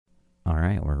All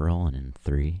right, we're rolling in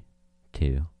 3,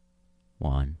 2,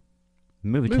 1.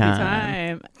 Movie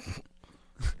time.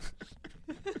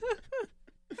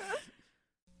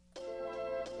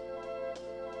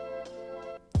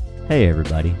 Hey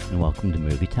everybody, and welcome to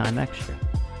Movie Time Extra.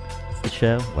 It's the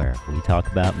show where we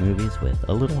talk about movies with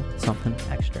a little something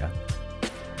extra.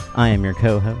 I am your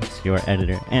co-host, your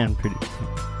editor and producer,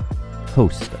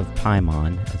 host of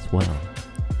Paimon as well.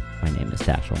 My name is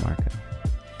Dashel Marco.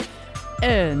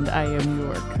 And I am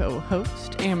your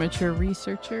co-host, amateur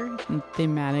researcher, and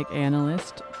thematic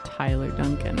analyst, Tyler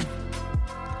Duncan.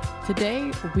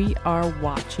 Today we are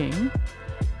watching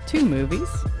two movies,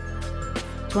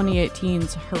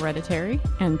 2018's Hereditary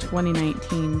and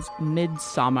 2019's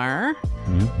Midsommar.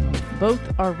 Mm-hmm. Both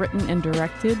are written and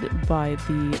directed by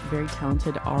the very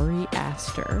talented Ari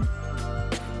Aster.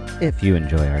 If you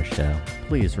enjoy our show,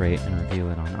 please rate and review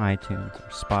it on iTunes or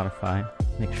Spotify.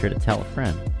 Make sure to tell a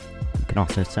friend. You can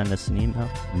also send us an email,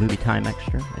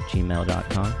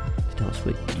 movietimextra@gmail.com, to tell us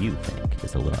what you think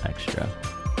is a little extra.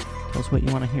 Tell us what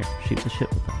you want to hear. Shoot the shit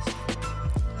with us.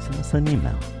 Send us an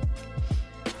email.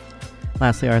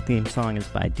 Lastly, our theme song is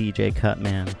by DJ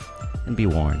Cutman. And be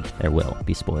warned, there will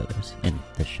be spoilers in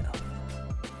this show.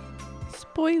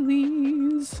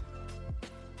 Spoilies.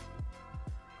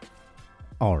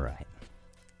 All right.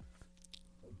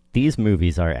 These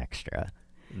movies are extra.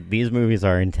 These movies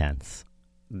are intense.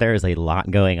 There is a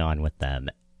lot going on with them,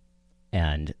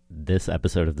 and this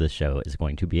episode of this show is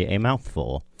going to be a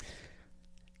mouthful.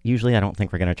 Usually I don't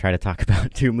think we're going to try to talk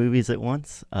about two movies at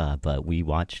once, but we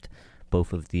watched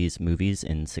both of these movies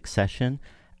in succession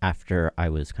after I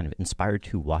was kind of inspired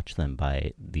to watch them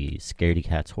by the Scaredy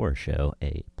Cats Horror Show,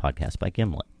 a podcast by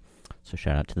Gimlet. So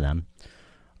shout out to them.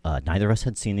 Neither of us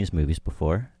had seen these movies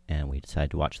before, and we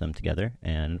decided to watch them together,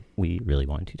 and we really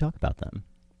wanted to talk about them.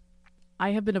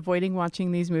 I have been avoiding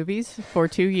watching these movies for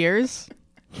 2 years.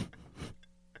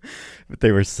 But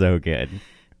they were so good.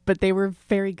 But they were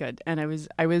very good, and I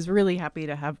was really happy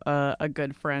to have a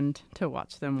good friend to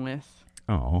watch them with.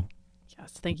 Oh.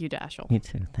 Yes, thank you, Dashel. Me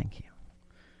too, thank you.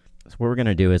 So what we're going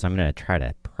to do is I'm going to try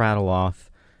to prattle off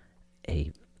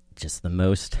just the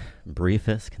most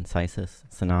briefest,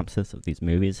 concisest synopsis of these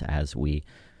movies as we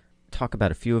talk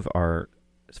about a few of our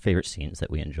favorite scenes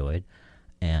that we enjoyed.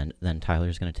 And then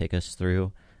Tyler's going to take us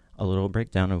through a little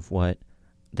breakdown of what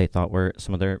they thought were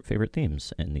some of their favorite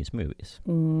themes in these movies.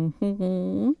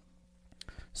 Mm-hmm.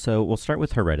 So we'll start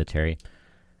with Hereditary.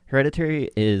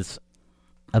 Hereditary is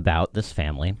about this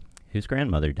family whose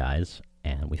grandmother dies,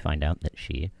 and we find out that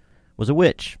she was a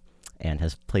witch and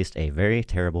has placed a very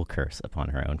terrible curse upon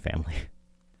her own family.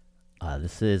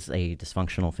 This is a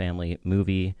dysfunctional family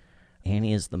movie.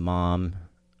 Annie is the mom,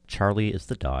 Charlie is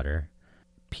the daughter,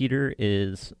 Peter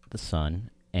is the son,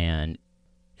 and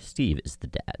Steve is the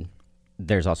dad.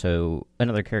 There's also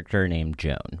another character named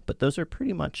Joan, but those are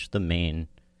pretty much the main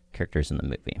characters in the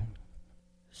movie.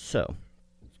 So,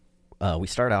 we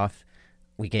start off,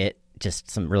 we get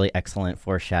just some really excellent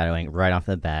foreshadowing right off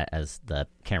the bat as the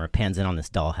camera pans in on this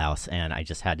dollhouse, and I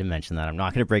just had to mention that I'm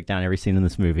not going to break down every scene in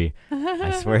this movie.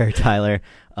 I swear, Tyler.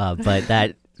 But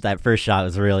that first shot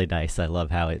was really nice. I love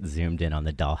how it zoomed in on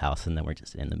the dollhouse, and then we're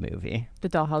just in the movie. The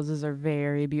dollhouses are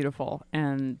very beautiful,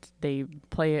 and they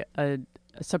play a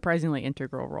surprisingly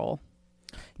integral role.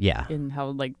 Yeah. In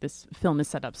how this film is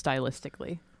set up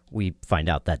stylistically. We find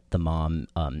out that the mom,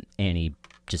 Annie,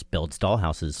 just builds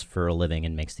dollhouses for a living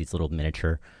and makes these little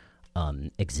miniature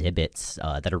exhibits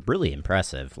that are really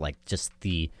impressive. Just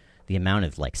the amount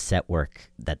of set work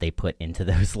that they put into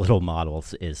those little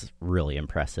models is really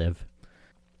impressive.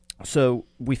 So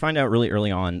we find out really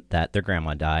early on that their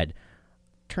grandma died.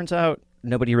 Turns out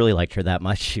nobody really liked her that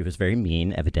much. She was very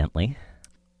mean, evidently.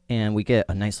 And we get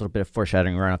a nice little bit of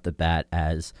foreshadowing right off the bat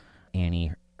as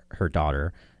Annie, her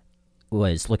daughter,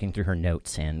 was looking through her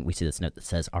notes, and we see this note that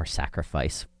says, "Our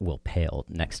sacrifice will pale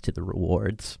next to the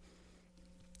rewards."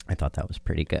 I thought that was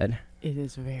pretty good. It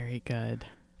is very good.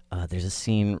 There's a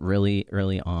scene really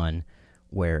early on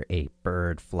where a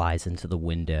bird flies into the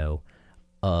window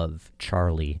of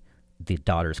Charlie, the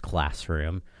daughter's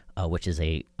classroom, which is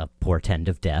a portend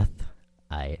of death,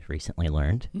 I recently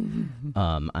learned.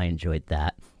 I enjoyed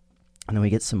that. And then we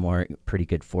get some more pretty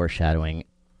good foreshadowing,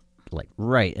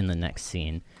 right in the next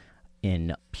scene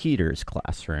in Peter's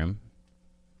classroom.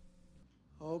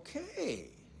 Okay,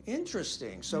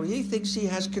 interesting. So he thinks he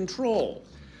has control.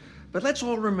 But let's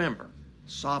all remember,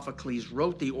 Sophocles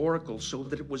wrote the oracle so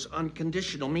that it was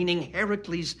unconditional, meaning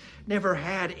Heracles never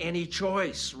had any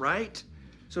choice, right?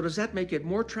 So does that make it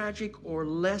more tragic or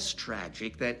less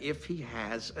tragic that if he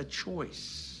has a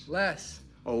choice? Less.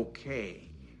 Okay.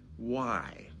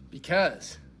 Why?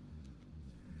 Because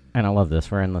And I love this.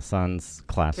 We're in the son's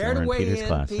classroom. Care to We're in weigh Peter's in,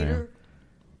 classroom. Peter?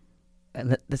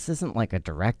 And this isn't like a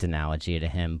direct analogy to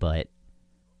him,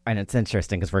 and it's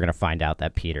interesting because we're going to find out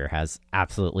that Peter has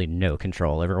absolutely no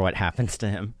control over what happens to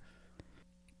him.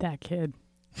 That kid.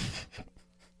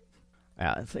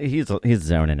 He's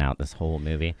zoning out this whole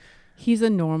movie. He's a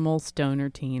normal stoner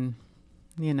teen,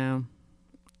 you know,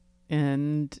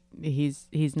 and he's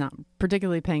not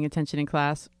particularly paying attention in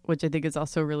class, which I think is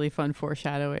also really fun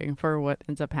foreshadowing for what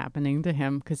ends up happening to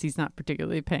him because he's not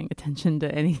particularly paying attention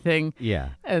to anything. Yeah.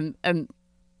 And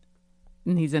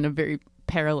he's in a very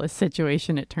perilous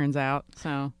situation, it turns out.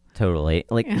 So Totally.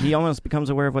 Like, he almost becomes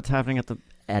aware of what's happening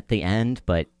at the end,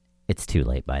 but it's too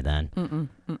late by then.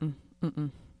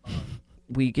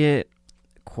 We get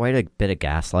quite a bit of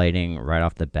gaslighting right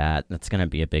off the bat. That's going to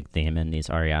be a big theme in these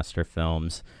Ari Aster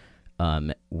films,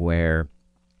 where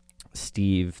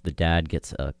Steve, the dad,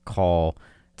 gets a call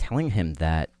telling him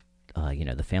that,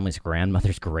 the family's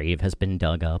grandmother's grave has been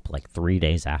dug up like 3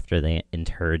 days after they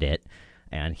interred it,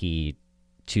 and he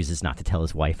chooses not to tell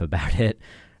his wife about it.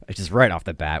 Which is right off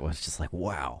the bat was just like,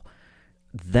 wow.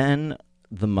 Then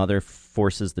the mother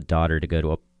forces the daughter to go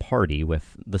to a party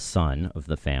with the son of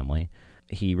the family.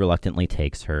 He reluctantly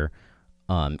takes her,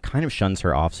 kind of shuns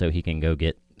her off so he can go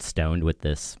get stoned with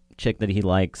this chick that he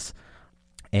likes.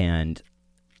 And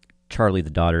Charlie, the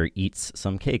daughter, eats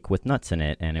some cake with nuts in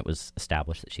it, and it was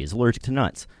established that she is allergic to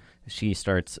nuts. She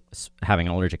starts having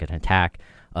an allergic attack,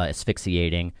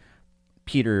 asphyxiating.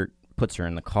 Peter puts her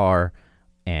in the car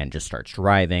and just starts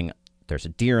driving. There's a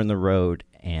deer in the road,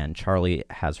 and Charlie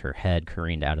has her head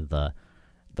careened out of the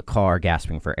car,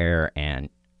 gasping for air, and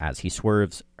as he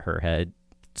swerves, her head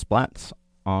splats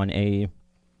on a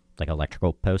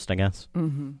electrical post, I guess.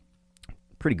 Mm-hmm.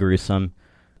 Pretty gruesome.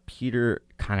 Peter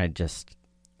kind of just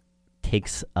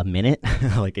takes a minute,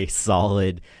 like a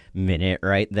solid minute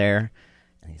right there,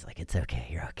 and he's like, "It's okay,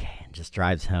 you're okay," and just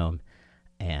drives home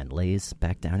and lays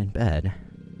back down in bed.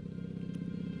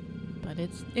 But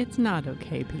it's not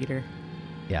okay, Peter.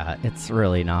 Yeah, it's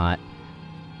really not.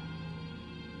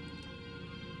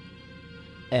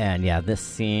 And yeah, this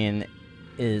scene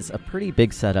is a pretty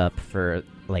big setup for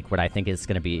what I think is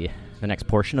going to be the next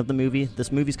portion of the movie.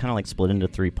 This movie's kind of split into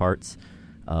 3 parts.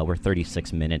 We're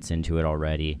 36 minutes into it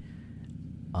already.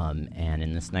 And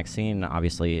in this next scene,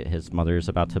 obviously his mother's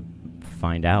about to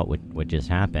find out what just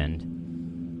happened.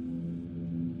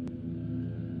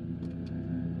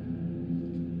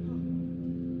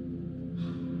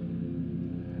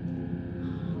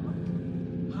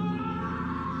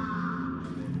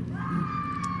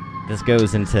 This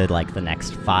goes into the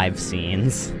next 5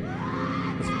 scenes.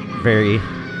 It's very,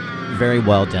 very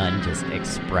well done, just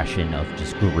expression of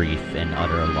just grief and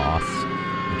utter loss.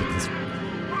 You get this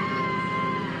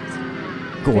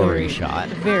gory shot.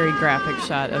 Very graphic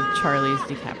shot of Charlie's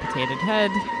decapitated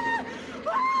head.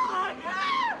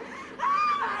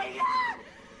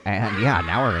 And yeah,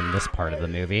 now we're in this part of the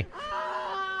movie.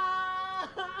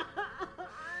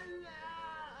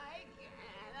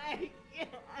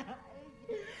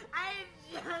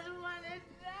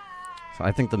 So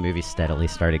I think the movie steadily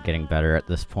started getting better at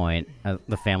this point.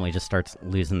 The family just starts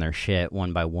losing their shit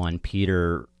one by one.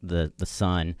 Peter, the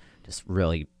son, just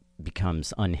really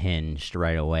becomes unhinged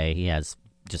right away. He has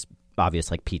just obvious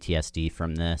PTSD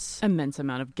from this. Immense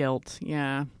amount of guilt,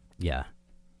 yeah. Yeah.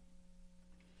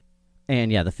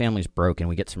 And yeah, the family's broken.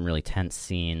 We get some really tense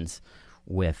scenes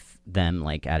with them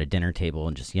at a dinner table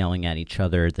and just yelling at each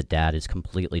other. The dad is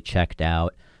completely checked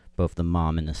out. Both the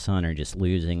mom and the son are just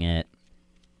losing it.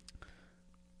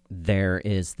 There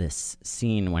is this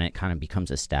scene when it kind of becomes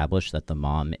established that the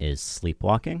mom is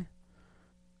sleepwalking,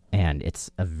 and it's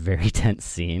a very tense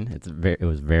scene. It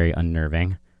was very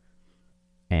unnerving,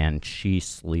 and she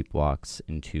sleepwalks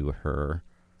into her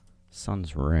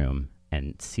son's room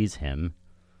and sees him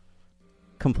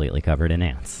completely covered in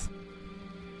ants.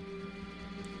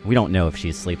 We don't know if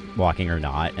she's sleepwalking or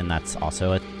not, and that's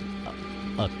also a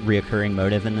reoccurring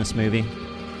motive in this movie.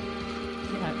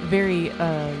 Yeah, very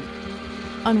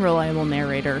unreliable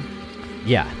narrator.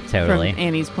 Yeah, totally. From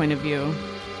Annie's point of view.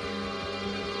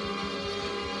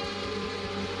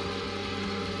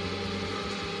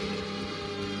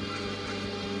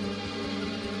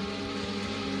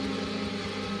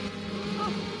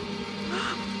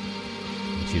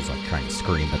 She was trying to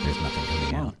scream, but there's nothing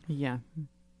coming out. Yeah.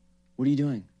 What are you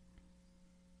doing?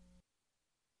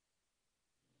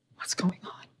 What's going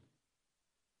on?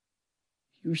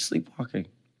 You were sleepwalking.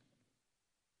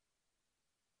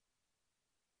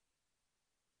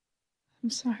 I'm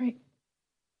sorry.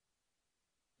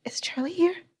 Is Charlie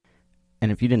here?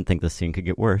 And if you didn't think this scene could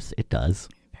get worse, it does.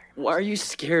 Why are you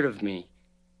scared of me?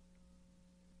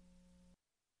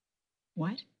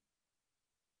 What?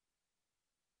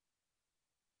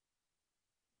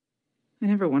 I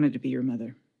never wanted to be your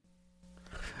mother.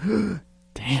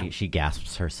 Damn. She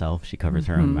gasps herself. She covers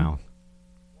her own mouth.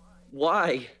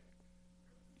 Why?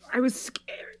 I was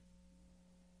scared.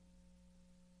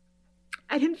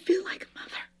 I didn't feel like a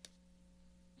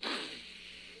mother.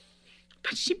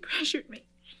 But she pressured me.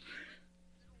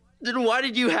 Then why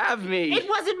did you have me? It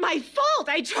wasn't my fault.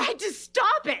 I tried to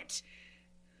stop it.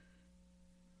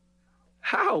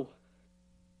 How?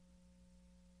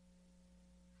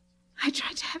 I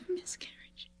tried to have a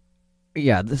miscarriage.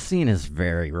 Yeah, this scene is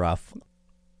very rough.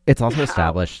 It's also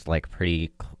established like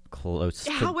pretty close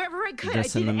to However I could.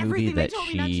 this I in did the movie everything they that told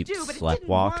me not to she do, but it didn't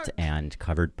sleptwalked work. and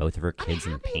covered both of her kids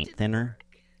in happy it paint didn't thinner.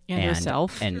 And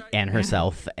herself. and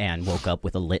herself, and woke up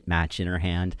with a lit match in her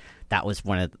hand. That was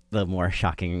one of the more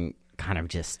shocking kind of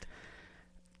just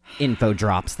info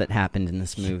drops that happened in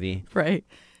this movie. Right.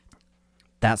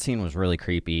 That scene was really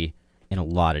creepy in a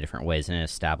lot of different ways, and it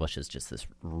establishes just this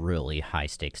really high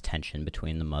stakes tension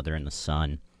between the mother and the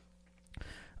son.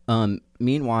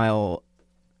 Meanwhile,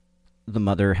 the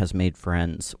mother has made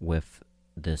friends with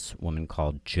this woman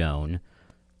called Joan,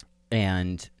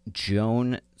 and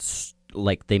Joan,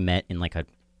 like, they met in like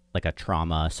a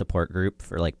trauma support group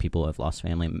for like people who have lost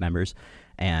family members,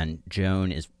 and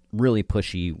Joan is really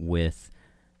pushy with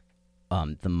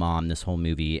the mom this whole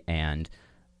movie, and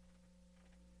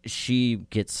she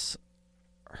gets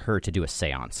her to do a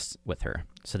seance with her.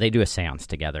 So they do a seance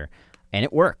together, and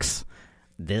it works.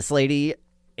 This lady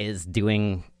is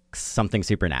doing something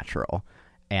supernatural,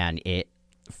 and it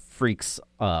freaks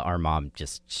our mom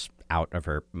just out of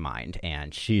her mind,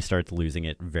 and she starts losing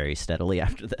it very steadily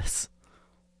after this.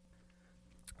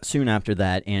 Soon after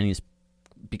that, Annie's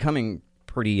becoming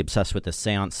pretty obsessed with the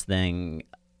seance thing,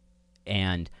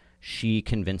 and she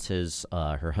convinces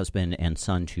her husband and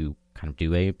son to kind of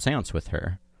do a seance with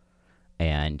her,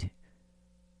 and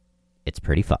it's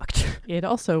pretty fucked. It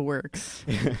also works.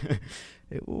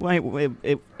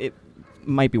 It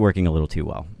might be working a little too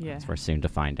well. Yeah. As we're soon to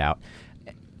find out.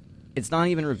 It's not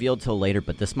even revealed till later,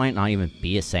 but this might not even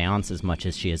be a seance as much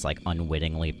as she is like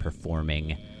unwittingly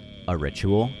performing a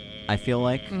ritual. I feel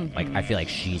like, I feel like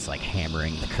she's like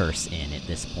hammering the curse in at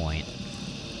this point.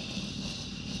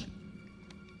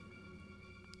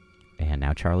 And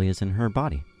now Charlie is in her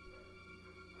body.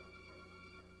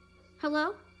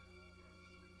 Hello?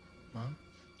 Mom?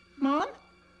 Mom?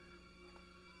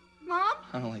 Mom?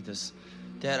 I don't like this.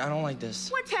 Dad, I don't like this.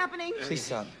 What's happening? Please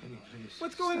stop.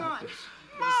 What's going on?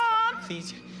 Mom!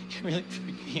 Please, you're really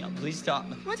freaking me out. Please stop.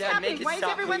 What's Dad, happening? make it Why is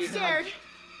stop, everyone please. scared?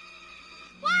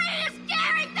 Why are you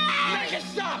scaring me? Make it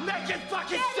stop! Make it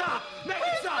fucking stop! Make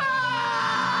it stop!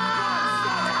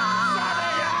 Stop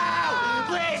it now!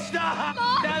 Please stop!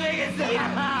 Now make it stop!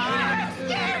 You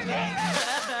scared me!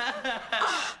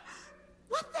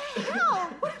 What the hell?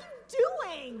 What are you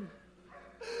doing?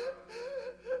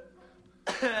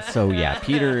 So yeah,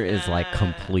 Peter is like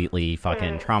completely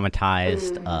fucking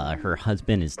traumatized. Her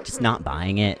husband is just not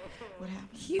buying it.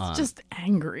 He's just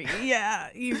angry. Yeah.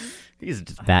 He's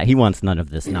just bad. He wants none of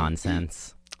this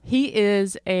nonsense. He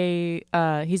is he's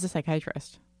a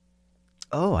psychiatrist.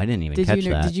 Oh, I didn't even catch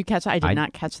that. Did you catch that? I did I-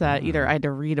 not catch that either. I had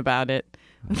to read about it.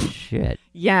 Oh, shit.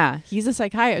 Yeah, he's a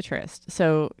psychiatrist.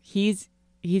 So he's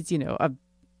a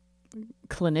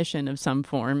clinician of some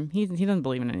form. He doesn't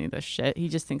believe in any of this shit. He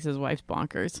just thinks his wife's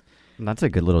bonkers. That's a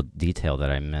good little detail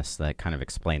that I missed that kind of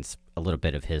explains a little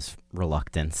bit of his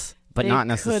reluctance, but They not could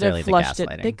necessarily have the flushed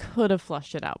gaslighting. They could have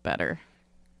flushed it out better.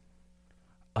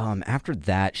 After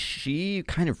that, she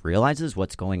kind of realizes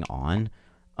what's going on,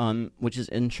 which is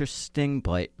interesting,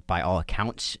 but by all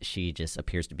accounts, she just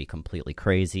appears to be completely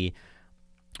crazy.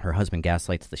 Her husband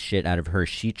gaslights the shit out of her.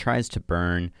 She tries to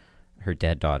burn her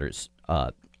dead daughter's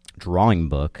drawing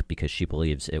book because she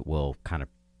believes it will kind of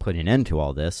put an end to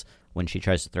all this. When she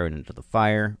tries to throw it into the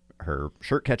fire, her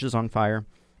shirt catches on fire,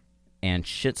 and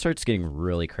shit starts getting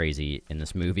really crazy in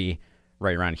this movie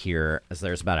right around here as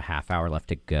there's about a half hour left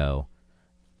to go.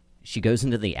 She goes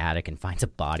into the attic and finds a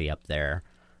body up there.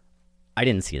 I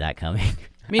didn't see that coming.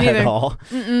 Me at neither. all.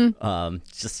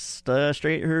 Just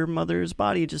straight her mother's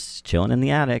body just chilling in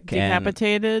the attic. And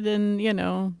Decapitated and,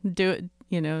 do it,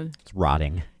 it's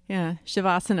rotting. yeah,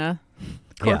 Shavasana,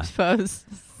 corpse pose.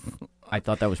 I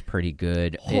thought that was pretty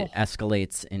good. It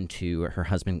escalates into her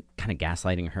husband kind of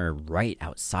gaslighting her right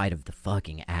outside of the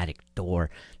fucking attic door.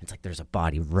 It's like there's a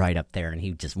body right up there, and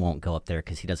he just won't go up there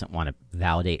because he doesn't want to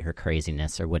validate her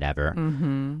craziness or whatever.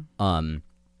 Mm-hmm.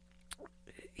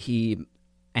 He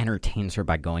entertains her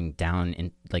by going down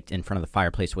in front of the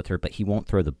fireplace with her, but he won't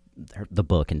throw the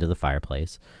book into the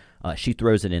fireplace. She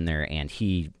throws it in there, and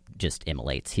he just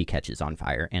immolates. He catches on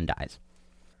fire and dies.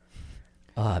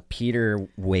 Peter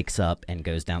wakes up and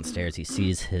goes downstairs. He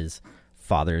sees his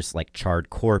father's like charred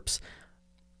corpse.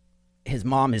 His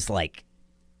mom is like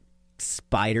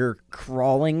spider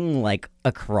crawling like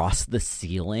across the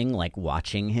ceiling, like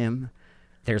watching him.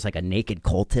 There's like a naked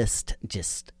cultist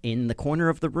just in the corner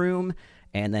of the room,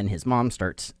 and then his mom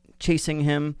starts chasing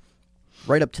him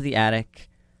right up to the attic.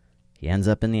 He ends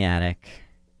up in the attic.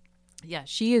 Yeah,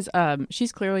 she is.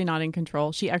 She's clearly not in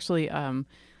control. She actually,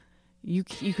 you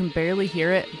can barely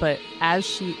hear it, but as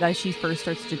she first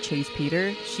starts to chase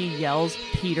Peter, she yells,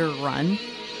 "Peter, run!"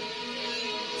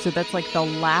 So that's like the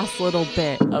last little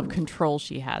bit of control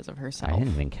she has of herself. I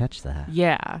didn't even catch that.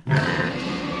 Yeah.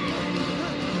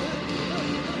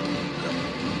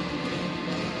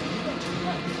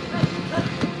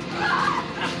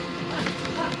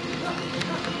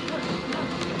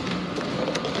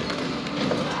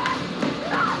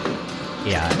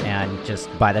 Yeah, and just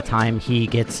by the time he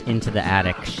gets into the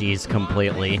attic, she's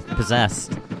completely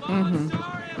possessed.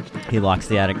 Mm-hmm. He locks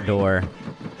the attic door,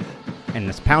 and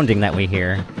this pounding that we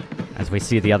hear, as we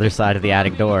see the other side of the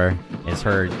attic door, is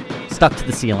her stuck to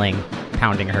the ceiling,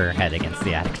 pounding her head against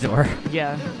the attic door.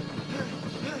 Yeah.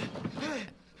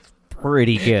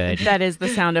 Pretty good. That is the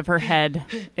sound of her head.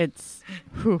 It's...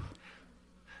 Whew.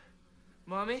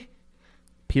 Mommy?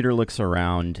 Peter looks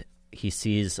around. He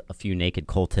sees a few naked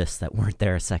cultists that weren't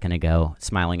there a second ago,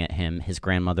 smiling at him. His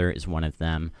grandmother is one of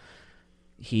them.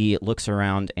 He looks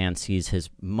around and sees his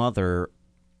mother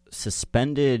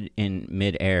suspended in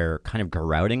midair, kind of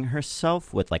garroting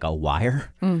herself with like a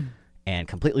wire, and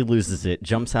completely loses it,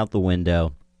 jumps out the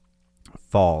window,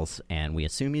 falls, and we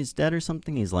assume he's dead or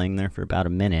something. He's laying there for about a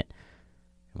minute.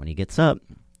 And when he gets up,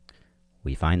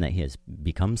 we find that he has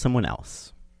become someone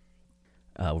else.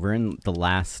 We're in the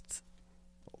last...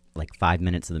 like 5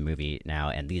 minutes of the movie now,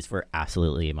 and these were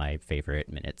absolutely my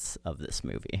favorite minutes of this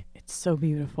movie. It's so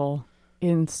beautiful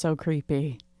and so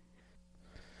creepy.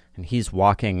 And he's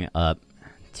walking up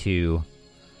to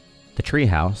the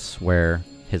treehouse where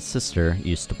his sister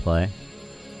used to play,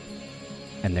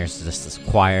 and there's just this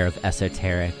choir of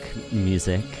esoteric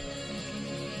music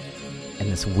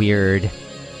and this weird,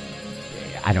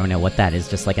 I don't know what that is,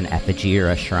 just like an effigy or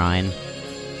a shrine.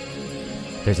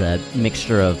 There's a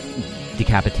mixture of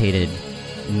decapitated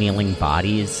kneeling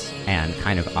bodies and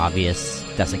kind of obvious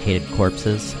desiccated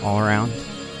corpses all around.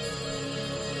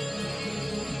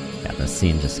 Yeah, the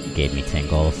scene just gave me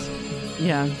tingles.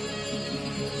 Yeah.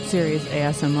 Serious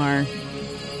ASMR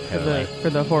for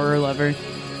the horror lover.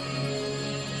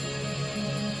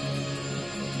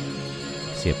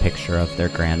 See a picture of their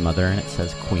grandmother and it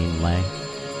says Queen Lay.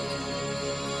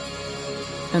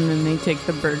 And then they take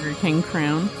the Burger King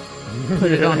crown,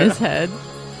 put it on his head.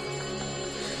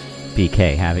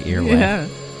 BK, have it your way. Yeah.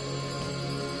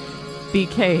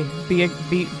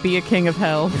 BK, be a king of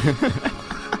hell.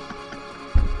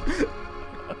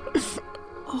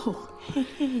 Oh,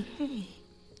 hey.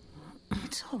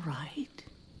 It's all right.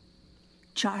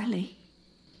 Charlie.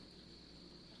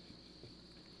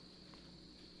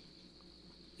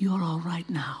 You're all right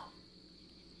now.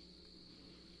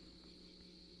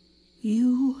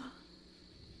 You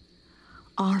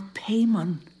are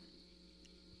Paimon,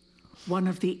 one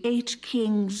of the 8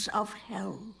 kings of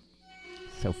hell.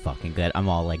 So fucking good. I'm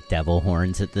all like devil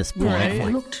horns at this point. Right.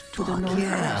 Like, Looked to the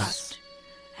northwest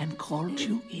and called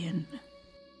you in.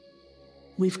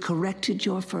 We've corrected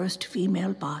your first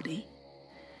female body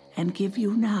and give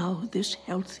you now this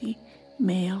healthy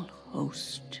male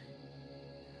host.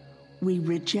 We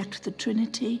reject the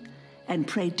Trinity and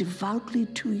pray devoutly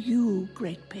to you,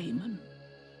 great Paimon.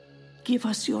 Give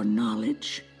us your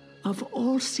knowledge of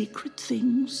all secret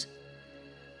things.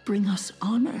 Bring us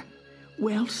honor,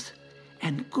 wealth,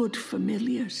 and good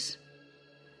familiars.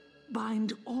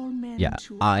 Bind all men yeah,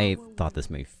 to I our thought this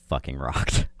movie fucking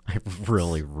rocked. I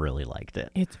really, really liked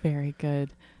it. It's very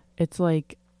good. It's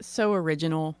like so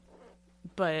original,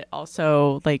 but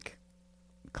also like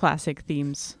classic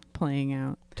themes playing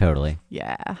out. Totally.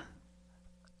 Yeah.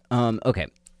 Okay.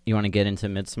 You want to get into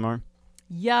Midsommar?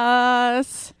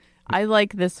 Yes. I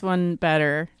like this one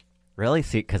better. Really?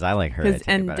 See, because I like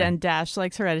Hereditary better. And Dash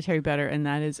likes Hereditary better, and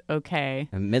that is okay.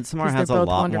 And Midsommar 'Cause has a they're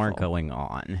lot both more wonderful. going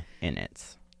on in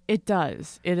it. It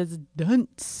does. It is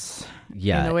dense.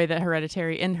 Yeah. In the way that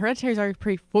Hereditary is already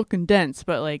pretty fucking dense,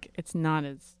 but like it's not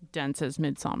as dense as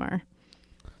Midsommar.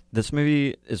 This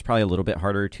movie is probably a little bit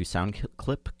harder to sound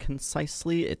clip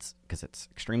concisely. It's because it's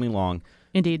extremely long.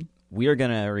 Indeed. We are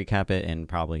going to recap it in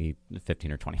probably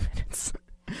 15 or 20 minutes.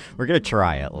 We're going to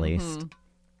try at least.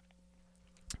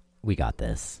 We got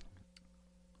this.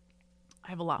 I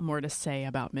have a lot more to say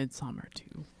about Midsommar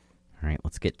too. All right,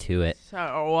 let's get to it.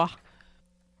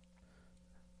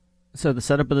 So, the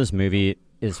setup of this movie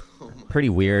is pretty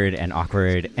weird and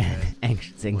awkward and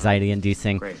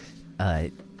anxiety-inducing. Great.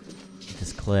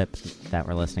 This clip that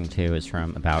we're listening to is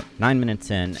from about 9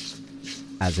 minutes in,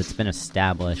 as it's been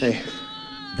established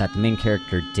that the main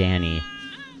character, Danny,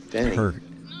 her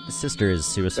sister is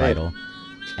suicidal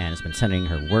and has been sending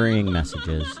her worrying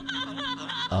messages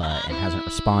and hasn't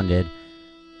responded.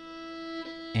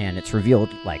 And it's revealed,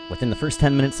 like, within the first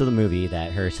 10 minutes of the movie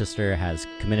that her sister has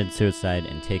committed suicide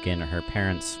and taken her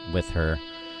parents with her.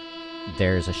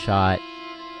 There's a shot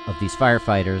of these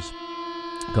firefighters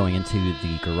going into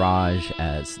the garage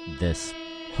as this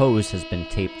hose has been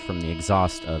taped from the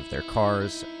exhaust of their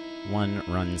cars. One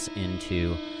runs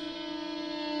into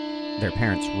their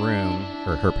parents' room,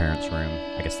 or her parents' room,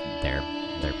 I guess their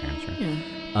parents' room.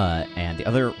 yeah. And the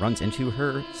other runs into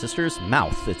her sister's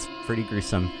mouth. It's pretty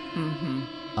gruesome. Mm-hmm.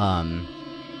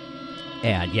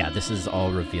 And yeah, this is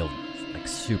all revealed like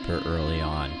super early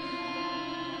on.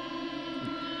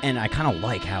 And I kind of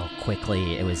like how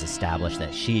quickly it was established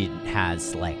that she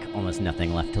has like almost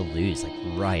nothing left to lose, like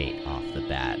right off the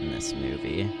bat in this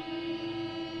movie.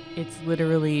 It's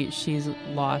literally, she's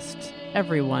lost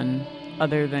everyone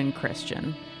other than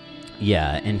Christian.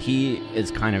 Yeah, and he is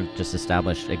kind of just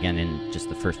established again in just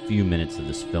the first few minutes of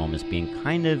this film as being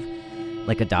kind of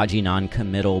like a dodgy,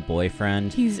 non-committal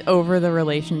boyfriend. He's over the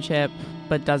relationship,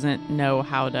 but doesn't know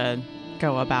how to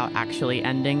go about actually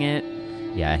ending it.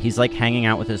 Yeah, he's like hanging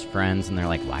out with his friends, and they're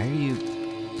like, why are you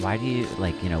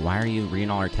reading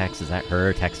all her texts? Is that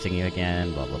her texting you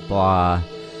again? Blah, blah, blah.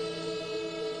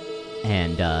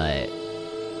 And,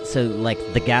 so, like,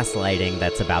 the gaslighting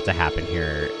that's about to happen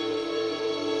here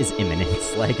is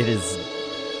imminent. Like, it is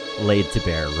laid to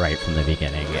bear right from the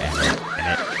beginning, and it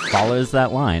follows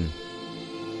that line.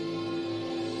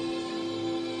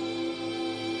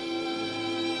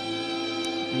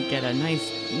 We get a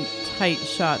nice tight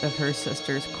shot of her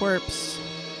sister's corpse.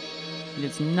 It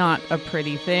is not a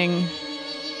pretty thing.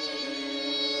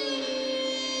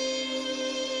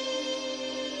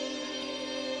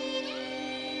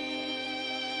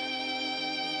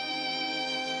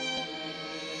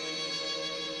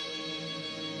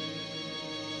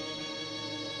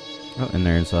 Oh, and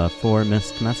there's 4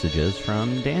 missed messages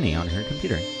from Danny on her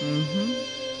computer. Mm-hmm.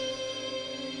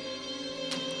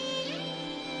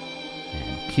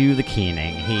 And cue the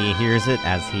keening. He hears it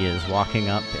as he is walking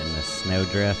up in the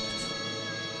snowdrift.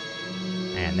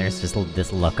 And there's just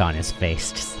this look on his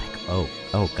face, just like,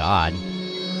 oh God.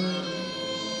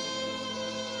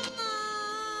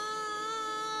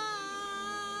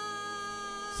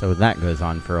 So that goes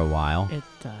on for a while. It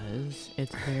does.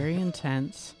 It's very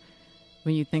intense.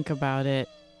 When you think about it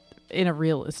in a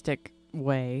realistic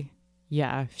way,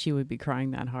 yeah, she would be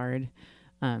crying that hard.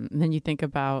 And then you think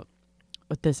about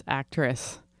what this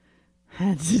actress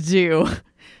had to do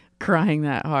crying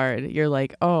that hard. You're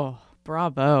like, oh,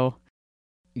 bravo.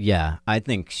 Yeah, I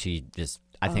think she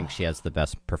has the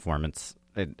best performance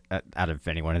out of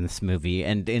anyone in this movie,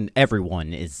 and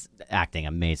everyone is acting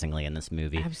amazingly in this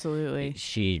movie. Absolutely.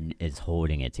 She is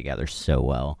holding it together so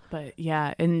well. But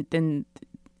yeah, and then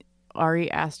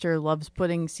Ari Aster loves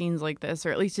putting scenes like this,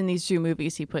 or at least in these 2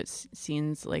 movies, he puts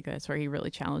scenes like this where he really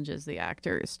challenges the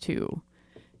actors to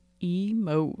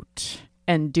emote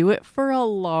and do it for a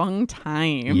long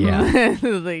time. Yeah. Oh.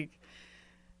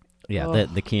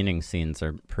 The keening scenes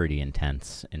are pretty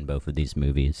intense in both of these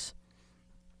movies.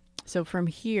 So from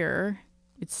here,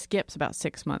 it skips about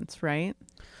 6 months, right?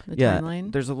 The Yeah,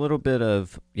 timeline? there's a little bit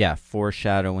of,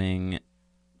 foreshadowing.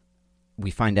 We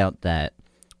find out that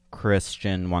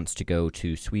Christian wants to go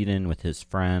to Sweden with his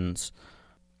friends.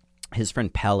 His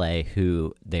friend Pelle,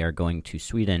 who they are going to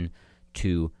Sweden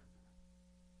to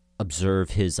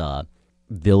observe his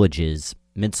village's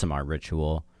midsummer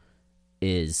ritual,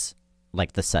 is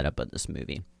like the setup of this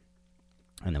movie.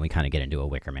 And then we kind of get into a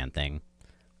Wicker Man thing.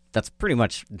 That's pretty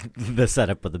much the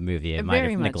setup of the movie. I might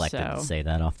Very have much neglected to so. say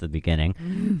that off the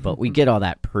beginning. But we get all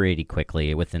that pretty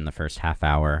quickly within the first half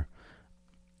hour.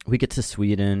 We get to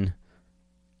Sweden.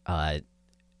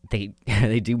 They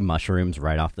do mushrooms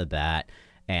right off the bat.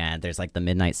 And there's like the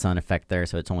midnight sun effect there,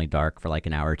 so it's only dark for like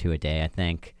an hour or 2 a day, I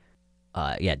think.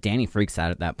 Danny freaks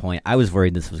out at that point. I was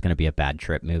worried this was going to be a bad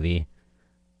trip movie.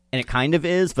 And it kind of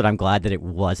is, but I'm glad that it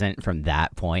wasn't from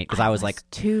that point. Because I was like,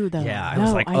 too, though. yeah, I No,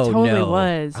 was like, I oh totally no.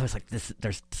 was. I was like,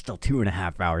 there's still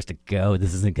 2.5 hours to go.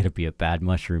 This isn't going to be a bad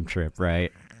mushroom trip, right?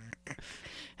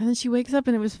 And then she wakes up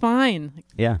and it was fine. Like,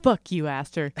 Yeah. fuck you,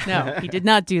 Aster. No, he did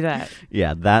not do that.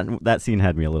 Yeah, that scene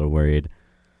had me a little worried.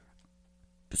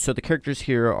 So the characters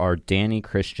here are Danny,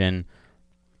 Christian.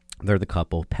 They're the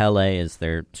couple. Pelle is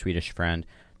their Swedish friend.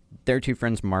 their two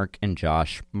friends, Mark and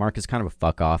Josh. Mark is kind of a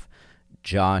fuck off.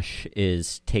 Josh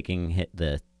is taking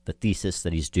the thesis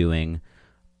that he's doing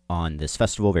on this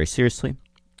festival very seriously,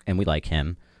 and we like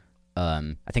him.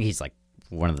 I think he's like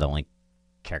one of the only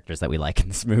characters that we like in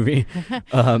this movie.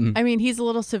 I mean, he's a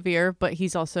little severe, but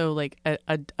he's also like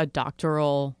a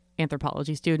doctoral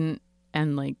anthropology student,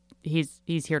 and like he's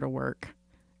here to work,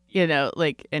 you know,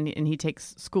 like and he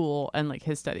takes school and like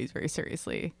his studies very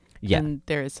seriously. Yeah. And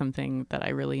there is something that I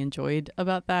really enjoyed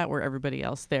about that, where everybody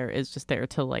else there is just there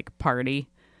to like party,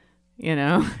 you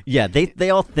know? Yeah,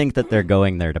 they all think that they're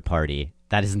going there to party.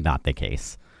 That is not the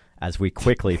case, as we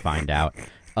quickly find out.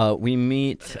 We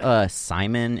meet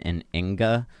Simon and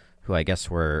Inga, who I guess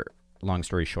were, long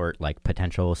story short, like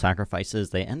potential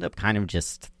sacrifices. They end up kind of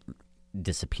just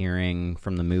disappearing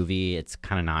from the movie. It's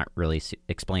kind of not really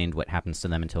explained what happens to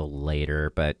them until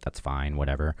later, but that's fine,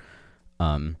 whatever.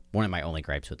 One of my only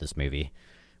gripes with this movie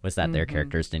was that their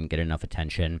characters didn't get enough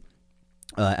attention.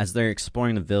 As they're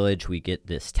exploring the village, we get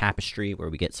this tapestry where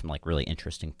we get some like really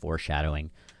interesting foreshadowing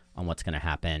on what's going to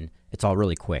happen. It's all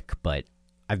really quick, but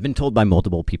I've been told by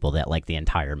multiple people that like the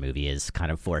entire movie is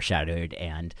kind of foreshadowed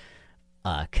and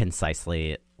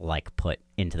concisely like put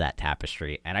into that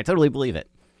tapestry, and I totally believe it.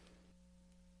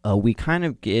 We kind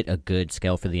of get a good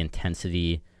scale for the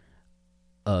intensity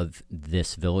of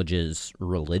this village's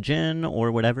religion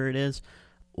or whatever it is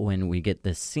when we get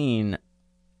this scene,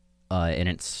 and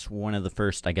it's one of the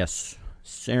first, I guess,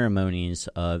 ceremonies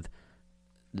of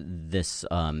this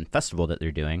festival that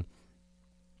they're doing.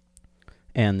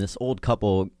 And this old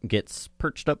couple gets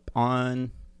perched up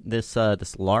on this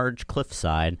large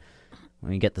cliffside.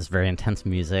 We get this very intense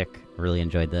music. Really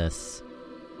enjoyed this.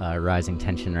 Rising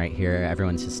tension right here.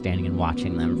 Everyone's just standing and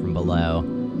watching them from below.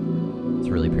 It's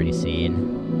a really pretty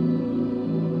scene.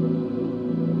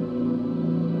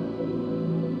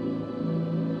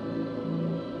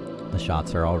 The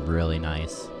shots are all really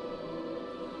nice.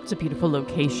 It's a beautiful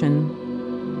location.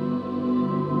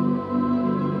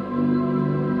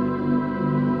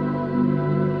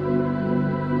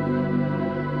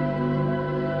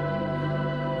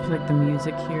 I feel like the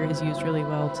music here is used really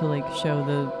well to like show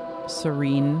the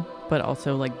serene, but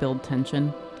also like build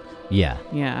tension. Yeah.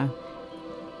 Yeah.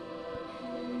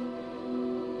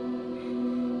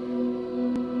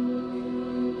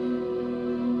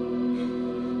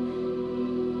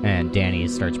 And Danny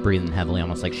starts breathing heavily,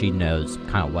 almost like she knows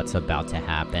kind of what's about to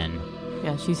happen.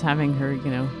 Yeah, she's having her,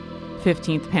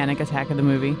 15th panic attack of the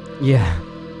movie. Yeah.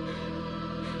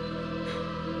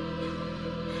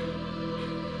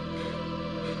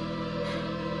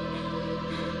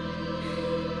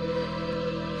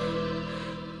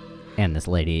 And this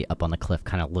lady up on the cliff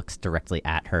kind of looks directly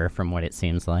at her from what it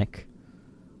seems like.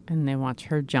 And they watch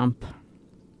her jump.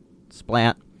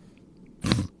 Splat.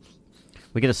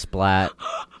 We get a splat.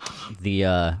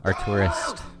 Our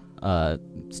tourist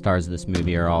stars of this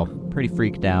movie are all pretty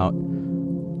freaked out.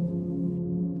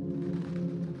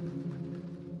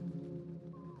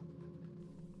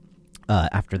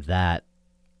 After that,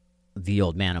 the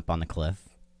old man up on the cliff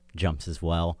jumps as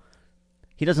well.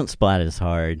 He doesn't splat as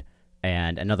hard,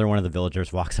 and another one of the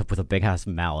villagers walks up with a big-ass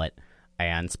mallet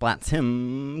and splats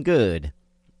him good.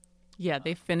 Yeah,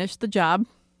 they finished the job.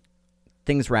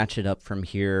 Things ratchet up from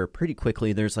here pretty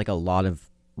quickly. There's like a lot of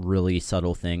really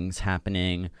subtle things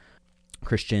happening.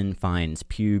 Christian finds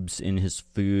pubes in his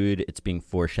food. It's being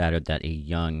foreshadowed that a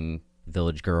young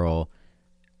village girl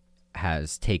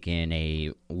has taken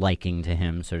a liking to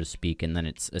him, so to speak, and then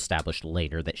it's established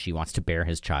later that she wants to bear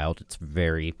his child. It's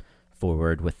very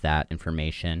forward with that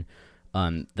information.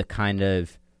 The kind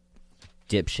of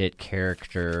dipshit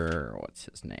character, what's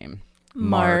his name?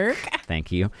 Mark.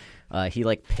 Thank you. He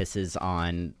like pisses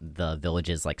on the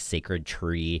village's like sacred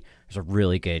tree. There's a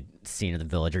really good scene of the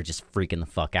villager just freaking the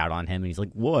fuck out on him, and he's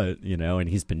like, "What?" And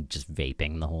he's been just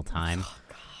vaping the whole time.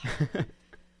 Oh, God.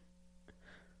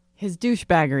 His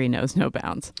douchebaggery knows no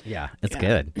bounds. Yeah, it's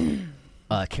good.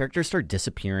 Characters start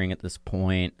disappearing at this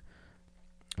point.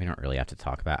 We don't really have to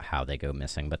talk about how they go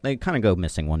missing, but they kind of go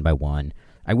missing one by one.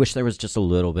 I wish there was just a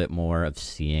little bit more of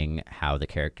seeing how the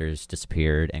characters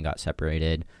disappeared and got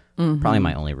separated. Mm-hmm. Probably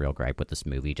my only real gripe with this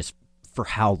movie, just for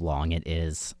how long it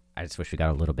is. I just wish we got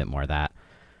a little bit more of that.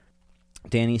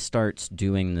 Danny starts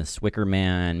doing this Wicker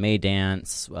Man May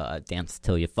dance. Dance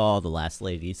Till You Fall. The last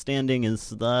lady standing is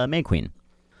the May Queen.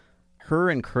 Her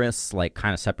and Chris like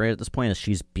kind of separate at this point as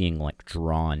she's being like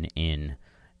drawn in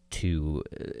to,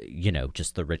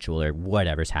 just the ritual or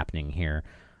whatever's happening here.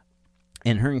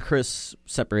 And her and Chris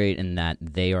separate in that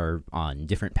they are on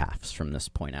different paths from this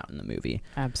point out in the movie.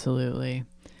 Absolutely.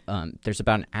 There's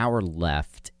about an hour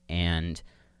left, and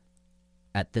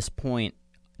at this point,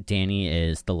 Danny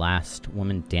is the last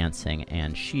woman dancing,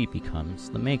 and she becomes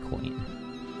the May Queen.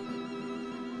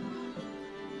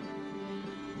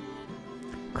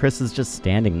 Chris is just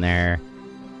standing there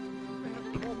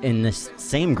in this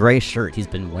same gray shirt he's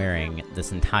been wearing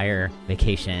this entire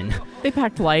vacation. They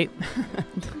packed light.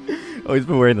 Oh, he's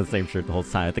been wearing the same shirt the whole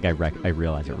time. I think I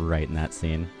realized it right in that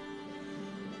scene.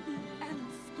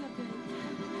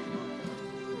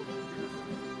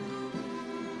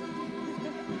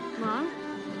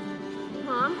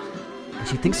 Mom?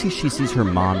 She thinks she sees her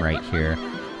mom right here,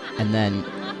 and then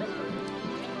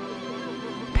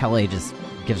Pele just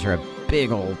gives her a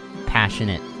big old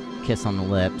passionate kiss on the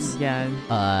lips. Yeah.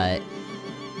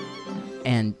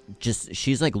 And just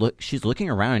she's looking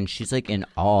around, and she's like in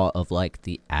awe of like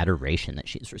the adoration that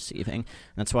she's receiving.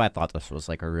 That's why I thought this was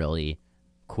like a really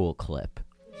cool clip.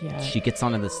 Yeah. She gets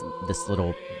onto this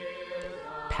little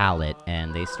pallet,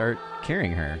 and they start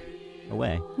carrying her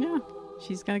away. Yeah.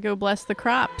 She's going to go bless the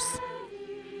crops.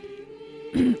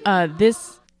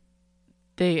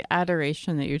 The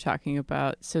adoration that you're talking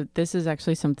about, so this is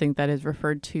actually something that is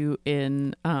referred to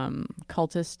in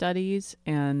cultist studies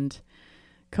and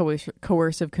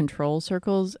coercive control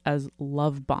circles as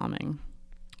love bombing.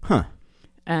 Huh.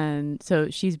 And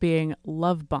so she's being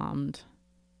love bombed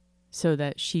so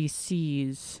that she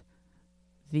sees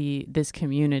this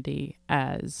community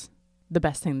as the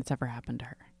best thing that's ever happened to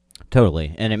her.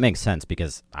 Totally. And it makes sense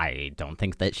because I don't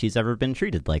think that she's ever been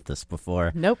treated like this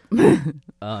before. Nope.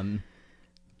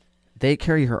 They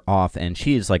carry her off, and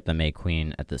she is like the May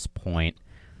Queen at this point.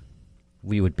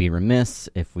 We would be remiss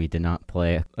if we did not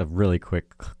play a really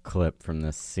quick clip from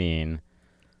this scene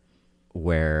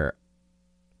where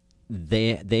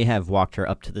they have walked her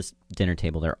up to this dinner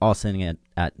table. They're all sitting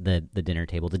at the dinner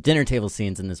table. The dinner table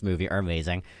scenes in this movie are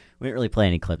amazing. We didn't really play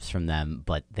any clips from them,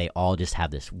 but they all just have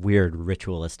this weird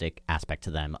ritualistic aspect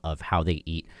to them of how they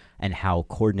eat and how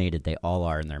coordinated they all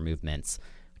are in their movements,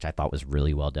 which I thought was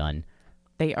really well done.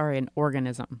 They are an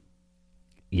organism.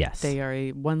 Yes. They are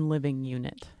a one living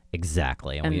unit.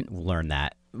 Exactly. And we learn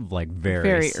that like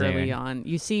very soon. Early on.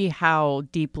 You see how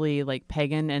deeply like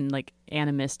pagan and like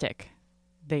animistic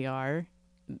they are.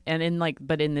 And in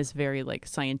this very like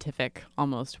scientific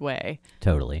almost way.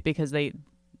 Totally. Because they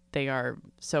are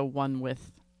so one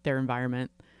with their environment.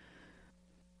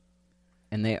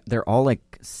 And they're all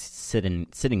like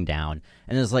sitting down,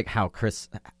 and it's like how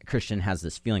Christian has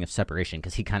this feeling of separation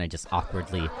because he kind of just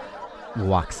awkwardly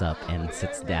walks up and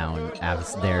sits down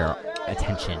as their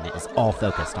attention is all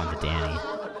focused onto Danny.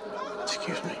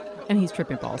 Excuse me. And he's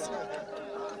tripping balls.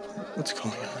 What's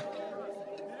going on?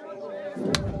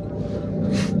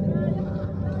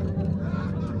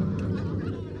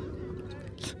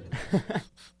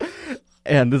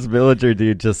 And this villager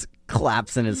dude just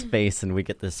claps in his face, and we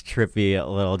get this trippy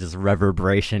little just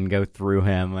reverberation go through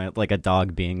him like a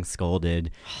dog being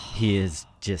scolded. He is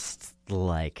just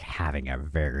like having a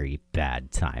very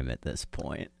bad time at this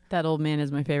point. That old man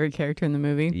is my favorite character in the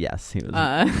movie. Yes, he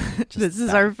was. This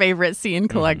is our favorite scene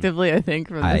collectively, I think,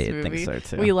 from this movie. I think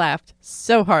so too. We laughed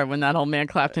so hard when that old man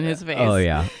clapped in his face. Oh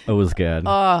yeah, it was good.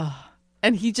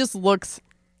 And he just looks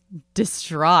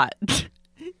distraught.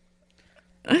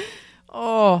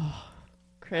 Oh,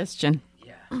 Christian.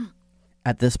 Yeah.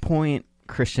 At this point,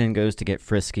 Christian goes to get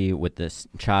frisky with this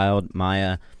child,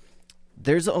 Maya.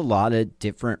 There's a lot of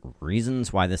different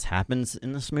reasons why this happens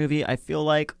in this movie. I feel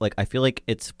like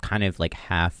it's kind of like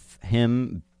half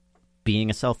him being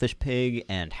a selfish pig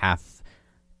and half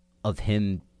of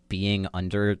him being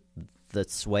under the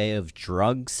sway of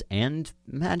drugs and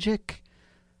magic.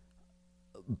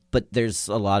 But there's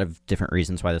a lot of different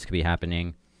reasons why this could be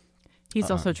happening. He's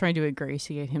also trying to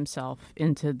ingratiate himself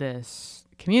into this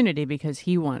community because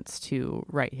he wants to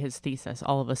write his thesis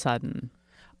all of a sudden.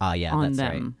 Yeah, on that's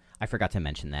them. right. I forgot to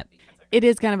mention that. It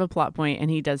is kind of a plot point,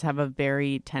 and he does have a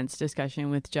very tense discussion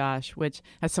with Josh, which,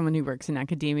 as someone who works in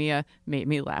academia, made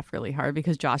me laugh really hard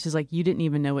because Josh is like, you didn't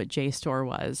even know what JSTOR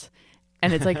was.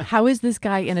 And it's like, how is this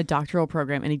guy in a doctoral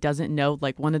program and he doesn't know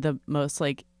like one of the most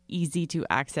like easy to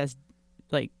access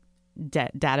like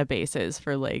databases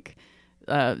for like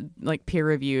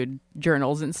peer-reviewed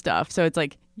journals and stuff. So it's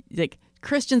like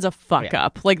Christian's a fuck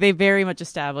up. Like they very much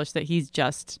established that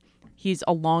he's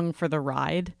along for the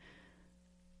ride.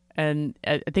 And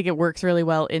I think it works really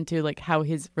well into like how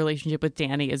his relationship with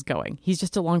Danny is going. He's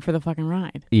just along for the fucking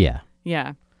ride. Yeah.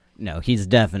 Yeah. No, he's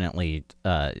definitely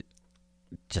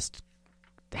just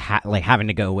having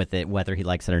to go with it, whether he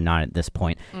likes it or not at this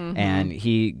point. Mm-hmm. And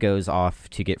he goes off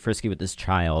to get frisky with this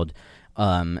child.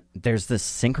 There's this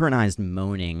synchronized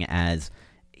moaning as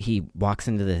he walks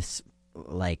into this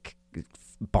like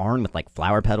barn with like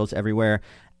flower petals everywhere,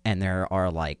 and there are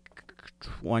like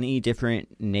 20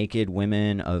 different naked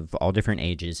women of all different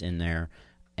ages in there.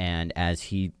 And as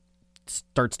he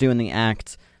starts doing the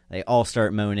act, they all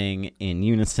start moaning in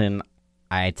unison.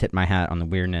 I tip my hat on the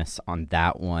weirdness on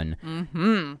that one.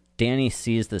 Mm-hmm. Danny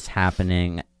sees this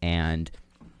happening, and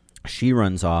she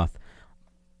runs off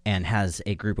and has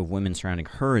a group of women surrounding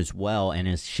her as well. And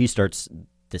as she starts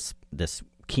this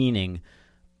keening,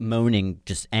 moaning,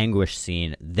 just anguish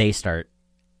scene, they start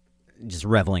just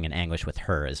reveling in anguish with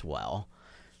her as well,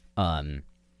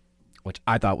 which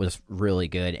I thought was really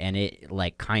good. And it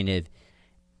like kind of,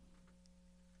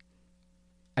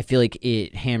 I feel like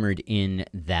it hammered in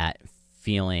that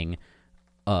feeling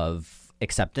of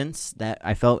acceptance that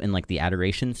I felt in like the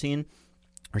adoration scene,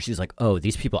 where she's like, oh,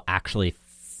 these people actually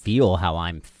feel how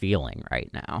I'm feeling right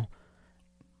now.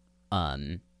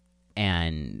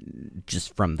 And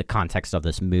just from the context of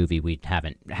this movie, we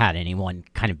haven't had anyone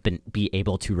kind of be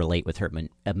able to relate with her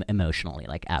emotionally,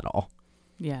 like, at all.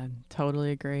 Yeah,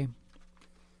 totally agree.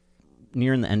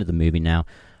 Nearing the end of the movie now,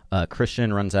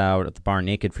 Christian runs out of the bar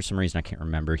naked for some reason. I can't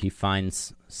remember. He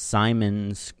finds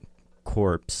Simon's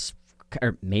corpse,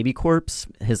 or maybe corpse,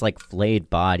 his, like, flayed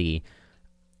body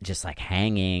just, like,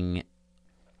 hanging.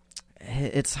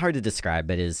 It's hard to describe,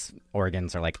 but his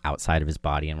organs are like outside of his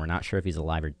body, and we're not sure if he's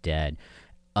alive or dead.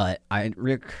 I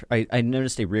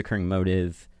noticed a recurring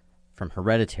motive from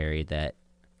Hereditary that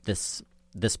this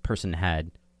person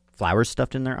had flowers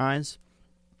stuffed in their eyes,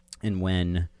 and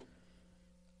when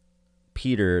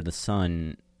Peter, the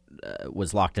son,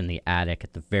 was locked in the attic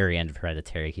at the very end of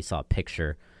Hereditary, he saw a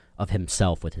picture of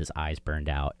himself with his eyes burned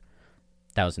out.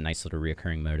 That was a nice little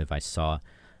recurring motive I saw.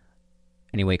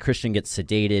 Anyway, Christian gets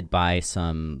sedated by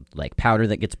some like powder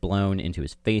that gets blown into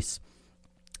his face,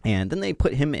 and then they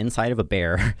put him inside of a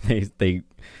bear. There's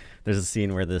a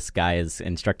scene where this guy is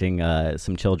instructing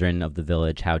some children of the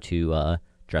village how to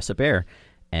dress a bear,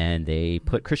 and they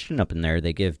put Christian up in there.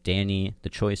 They give Danny the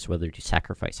choice whether to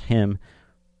sacrifice him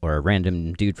or a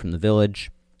random dude from the village.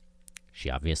 She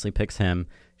obviously picks him.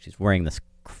 She's wearing this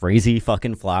crazy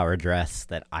fucking flower dress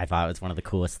that I thought was one of the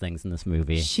coolest things in this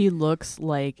movie. She looks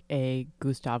like a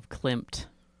Gustav Klimt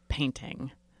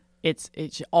painting. It's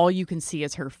all you can see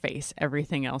is her face.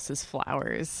 Everything else is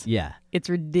flowers. Yeah. It's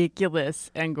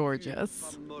ridiculous and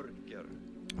gorgeous.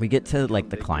 We get to like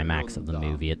the climax of the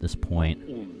movie at this point,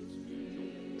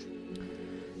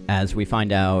 as we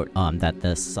find out that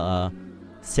this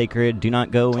sacred do not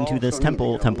go into this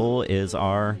temple is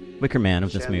our Wicker Man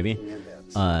of this movie.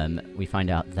 We find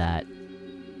out that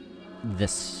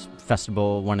this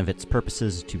festival, one of its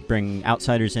purposes is to bring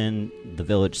outsiders in. The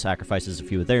village sacrifices a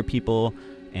few of their people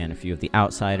and a few of the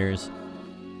outsiders.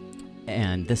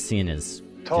 And this scene is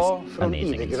just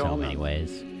amazing in so many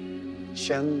ways.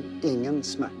 Känn ingen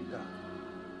smärta.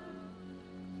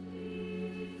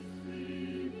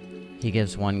 He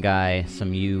gives one guy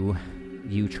some yew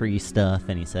tree stuff,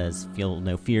 and he says, feel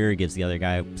no fear. He gives the other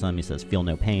guy some, he says, feel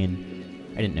no pain.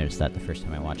 I didn't notice that the first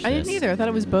time I watched this. I didn't either. I thought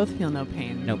it was both feel no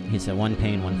pain. Nope, he said one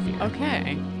pain, one fear.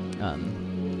 Okay.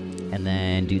 And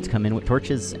then dudes come in with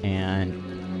torches and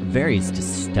very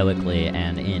just stoically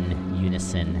and in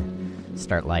unison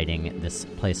start lighting this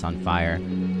place on fire.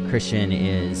 Christian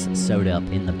is sewed up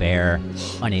in the bear,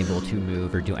 unable to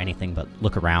move or do anything but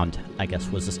look around, I guess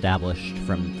was established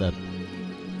from the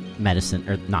medicine,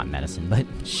 or not medicine, but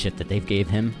shit that they've gave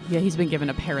him. Yeah, he's been given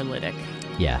a paralytic.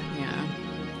 Yeah. Yeah.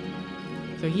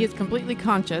 So he is completely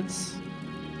conscious,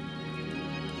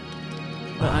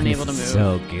 but unable to move.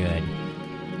 So good.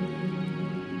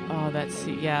 Oh,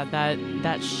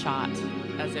 that shot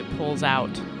as it pulls out.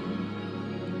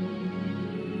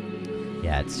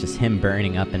 Yeah, it's just him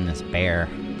burning up in this bear.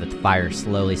 The fire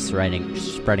slowly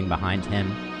spreading behind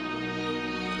him.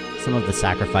 Some of the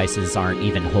sacrifices aren't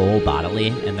even whole bodily,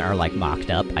 and they're like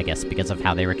mocked up, I guess, because of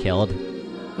how they were killed.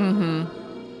 Mm-hmm.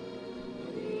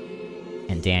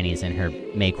 And Danny's in her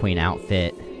May Queen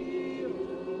outfit.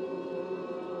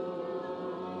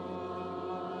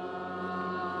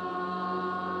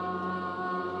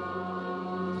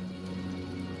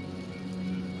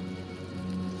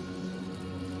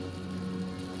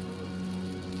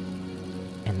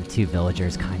 And the two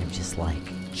villagers kind of just like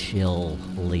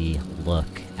chilly look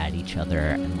at each other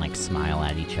and like smile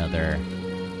at each other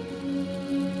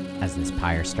as this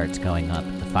pyre starts going up.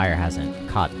 The fire hasn't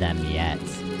caught them yet.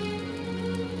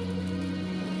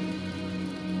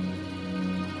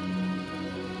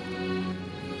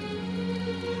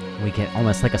 We get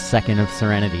almost like a second of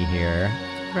serenity here.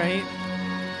 Right?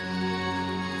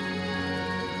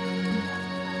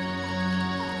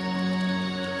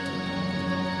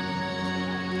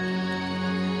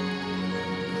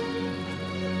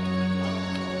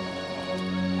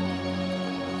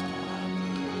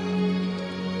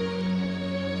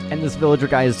 And this villager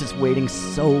guy is just waiting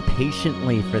so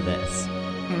patiently for this.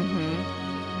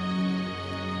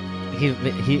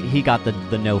 He got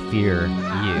the no fear you,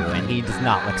 and he does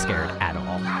not look scared at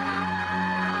all.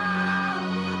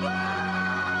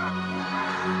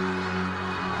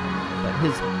 But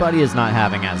his buddy is not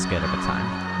having as good of a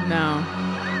time. No.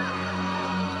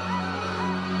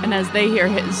 And as they hear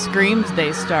his screams,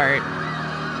 they start.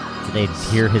 Do they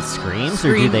hear his screams,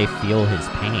 or do they feel his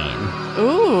pain?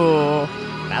 Ooh.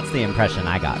 That's the impression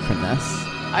I got from this.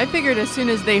 I figured as soon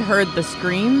as they heard the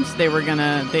screams, they were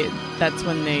gonna. That's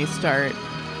when they start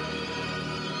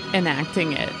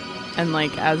enacting it, and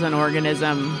like as an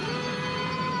organism.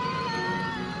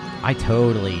 I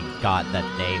totally got that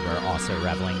they were also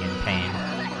reveling in pain,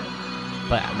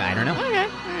 but I don't know. Okay, all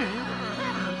right.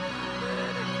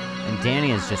 And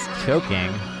Danny is just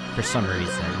choking for some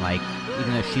reason, like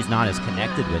even though she's not as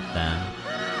connected with them.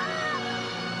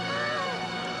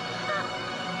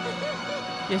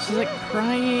 Yeah, she's like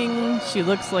crying. She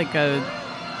looks like a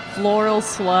floral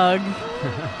slug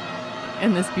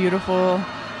in this beautiful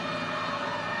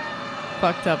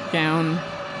fucked up gown.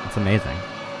 It's amazing.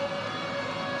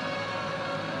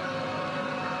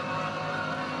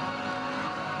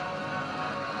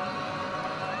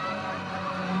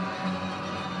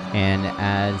 And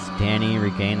as Danny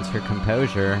regains her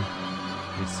composure,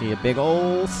 we see a big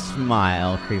old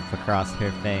smile creep across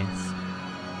her face.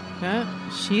 Yeah,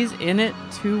 she's in it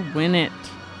to win it.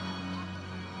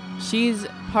 She's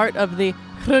part of the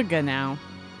Hruga now.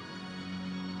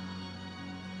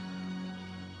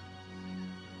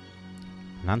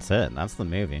 And that's it. That's the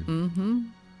movie. Mm-hmm.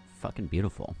 Fucking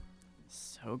beautiful.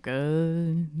 So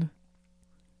good.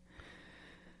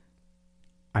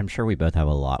 I'm sure we both have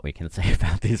a lot we can say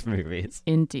about these movies.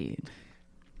 Indeed.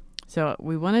 So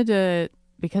we wanted to,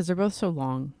 because they're both so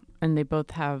long and they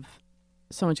both have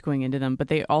so much going into them, but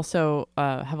they also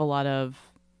have a lot of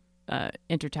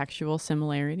intertextual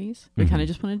similarities. We kind of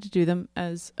just wanted to do them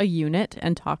as a unit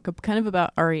and talk kind of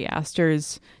about Ari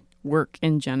Aster's work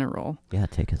in general. Yeah,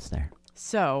 take us there.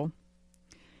 So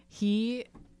he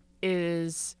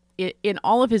is in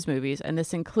all of his movies, and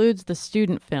this includes the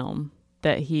student film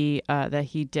that he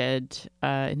did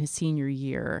in his senior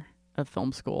year of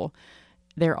film school.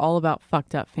 They're all about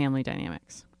fucked up family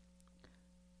dynamics.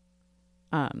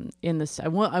 In this, I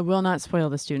will not spoil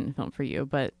the student film for you,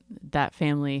 but that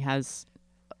family has.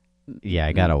 Yeah,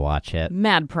 I gotta watch it.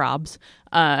 Mad probs.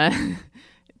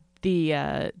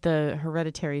 The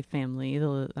Hereditary family. I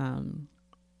don't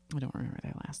remember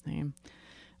their last name.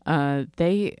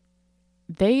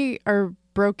 They are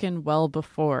broken well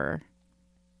before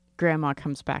Grandma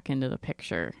comes back into the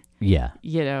picture. Yeah.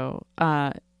 You know,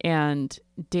 and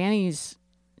Danny,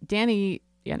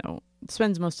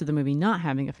 spends most of the movie not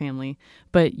having a family,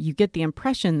 but you get the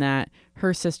impression that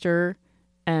her sister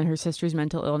and her sister's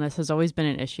mental illness has always been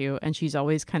an issue, and she's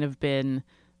always kind of been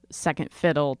second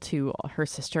fiddle to her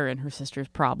sister and her sister's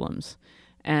problems.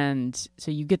 And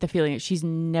so you get the feeling that she's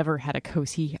never had a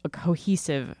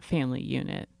cohesive family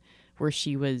unit where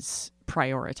she was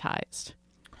prioritized.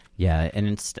 Yeah, and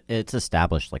it's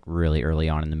established like really early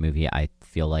on in the movie, I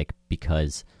feel like,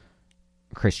 because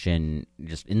Christian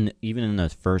just even in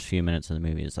those first few minutes of the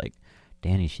movie is like,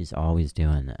 Danny, she's always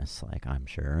doing this. Like, I'm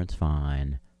sure it's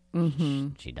fine. Mm-hmm.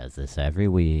 She does this every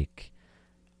week.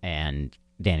 And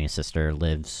Danny's sister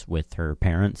lives with her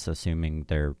parents, assuming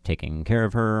they're taking care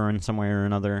of her in some way or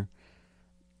another.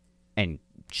 And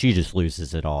she just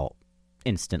loses it all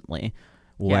instantly.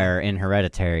 Where in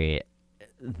Hereditary,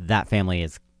 that family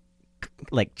is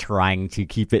like trying to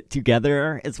keep it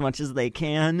together as much as they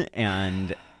can,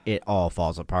 and it all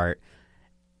falls apart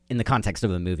in the context of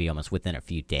a movie almost within a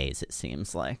few days, it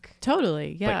seems like.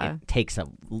 Totally, yeah. But it takes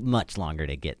much longer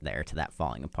to get there to that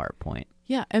falling apart point.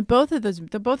 Yeah, and both of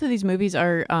these movies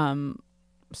are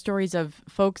stories of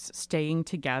folks staying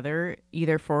together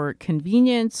either for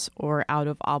convenience or out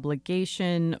of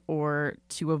obligation or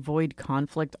to avoid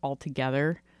conflict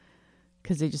altogether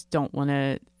because they just don't want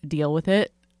to deal with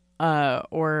it.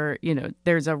 Or,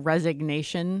 there's a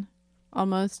resignation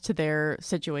almost to their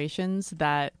situations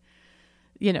that,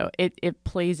 it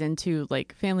plays into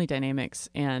like family dynamics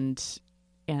and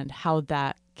how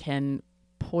that can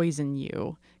poison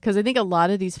you. Because I think a lot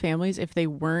of these families, if they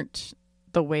weren't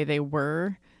the way they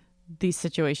were, these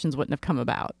situations wouldn't have come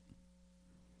about.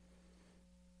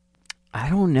 I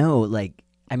don't know. Like,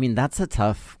 I mean, that's a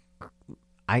tough...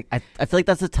 I feel like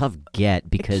that's a tough get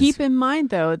because... Keep in mind,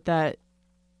 though, that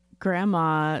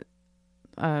Grandma,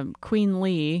 Queen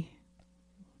Lee,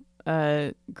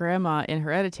 Grandma in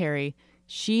Hereditary,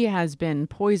 she has been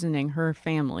poisoning her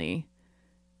family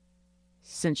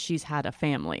since she's had a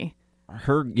family.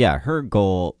 her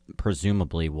goal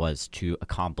presumably was to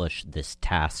accomplish this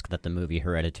task that the movie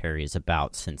Hereditary is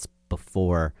about, since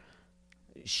before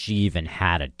she even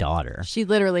had a daughter. She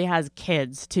literally has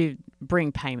kids to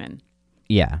bring payment.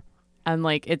 Yeah. And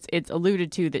like it's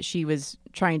alluded to that she was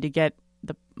trying to get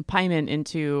the payment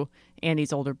into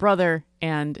Annie's older brother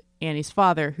and Annie's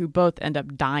father, who both end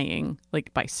up dying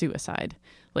like by suicide.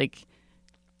 Like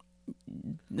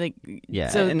yeah.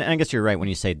 So, and I guess you're right when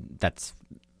you say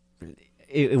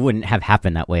it wouldn't have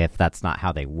happened that way if that's not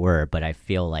how they were, but I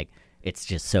feel like it's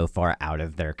just so far out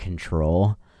of their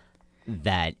control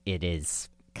that it is,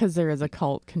 because there is a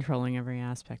cult controlling every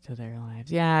aspect of their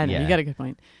lives. Yeah, I know, Yeah. you got a good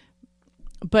point.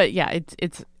 But yeah,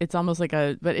 it's almost like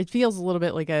but it feels a little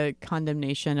bit like a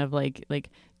condemnation of like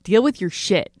deal with your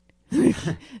shit.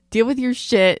 Deal with your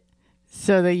shit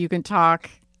so that you can talk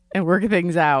and work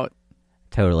things out.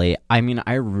 totally. I mean,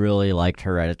 I really liked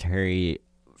Hereditary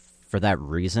for that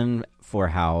reason, for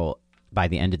how by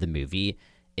the end of the movie,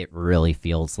 it really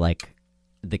feels like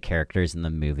the characters in the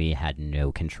movie had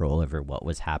no control over what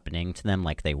was happening to them,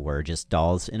 like they were just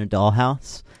dolls in a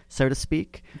dollhouse, so to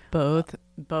speak. Both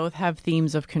have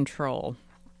themes of control,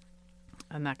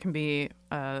 and that can be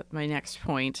my next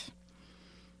point.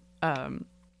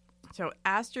 So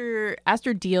Aster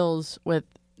deals with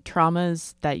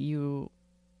traumas that you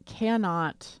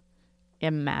cannot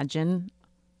imagine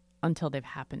until they've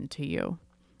happened to you.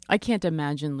 I can't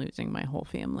imagine losing my whole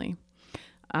family.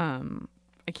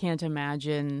 I can't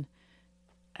imagine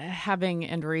having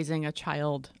and raising a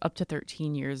child up to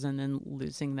 13 years and then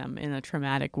losing them in a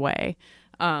traumatic way.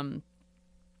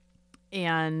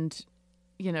 And,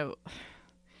 you know,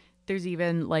 there's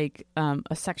even like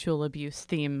a sexual abuse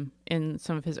theme in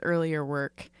some of his earlier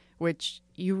work, which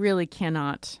you really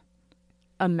cannot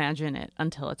imagine it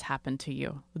until it's happened to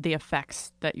you, the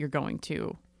effects that you're going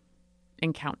to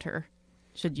encounter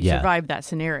should you survive that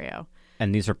scenario.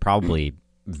 And these are probably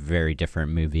very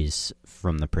different movies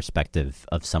from the perspective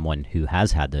of someone who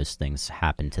has had those things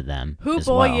happen to them. Who as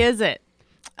boy well. is it?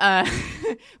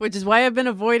 Which is why I've been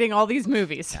avoiding all these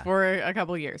movies for a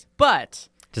couple years. But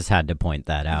Just had to point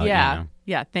that out. yeah, you know?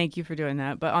 yeah, thank you for doing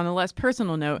that. But on a less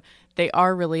personal note, they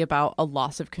are really about a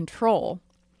loss of control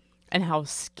and how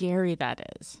scary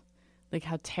that is, like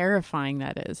how terrifying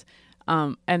that is.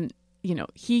 And you know,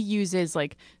 he uses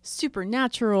like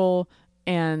supernatural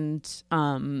and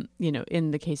you know,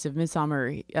 in the case of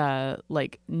Midsommar,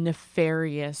 like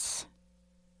nefarious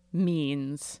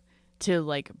means to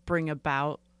like bring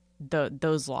about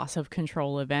those loss of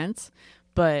control events.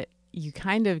 But you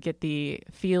kind of get the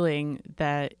feeling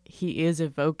that he is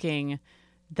evoking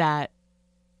that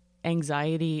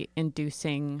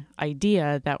anxiety-inducing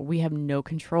idea that we have no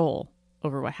control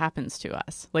over what happens to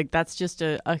us. Like that's just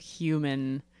a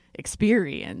human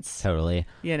experience, Totally.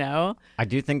 you know? I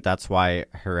do think that's why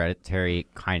Hereditary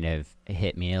kind of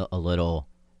hit me a little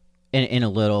in a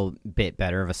little bit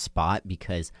better of a spot,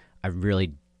 because I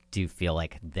really do feel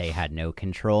like they had no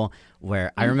control.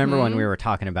 Where I remember when we were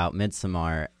talking about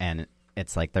Midsommar, and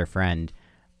it's like their friend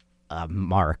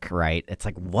Mark, right? It's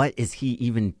like, what is he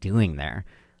even doing there?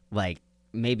 Like,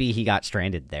 maybe he got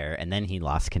stranded there and then he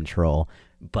lost control,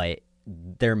 but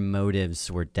their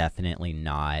motives were definitely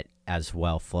not as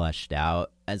well fleshed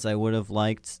out as I would have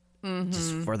liked,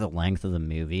 just for the length of the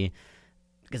movie.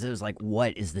 Because it was like,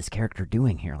 what is this character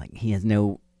doing here? Like, he has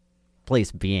no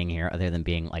place being here other than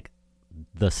being like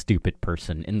the stupid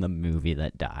person in the movie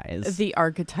that dies. The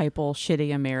archetypal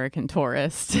shitty American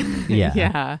tourist. Yeah.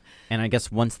 Yeah. And I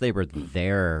guess once they were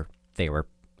there, they were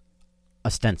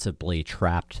ostensibly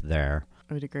trapped there.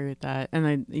 I would agree with that. And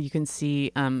then you can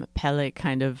see Pellet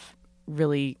kind of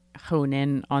really hone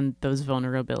in on those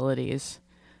vulnerabilities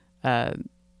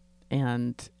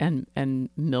and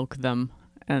milk them.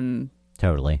 And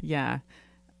Totally. yeah.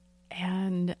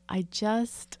 And I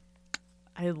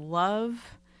love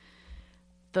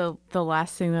the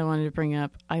last thing that I wanted to bring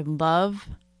up. I love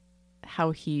how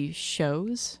he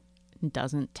shows and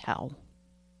doesn't tell.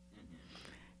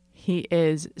 He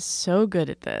is so good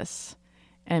at this,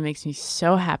 and it makes me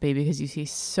so happy because you see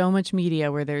so much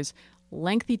media where there's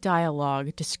lengthy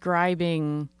dialogue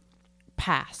describing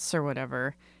pasts or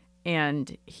whatever,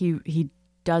 and he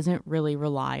doesn't really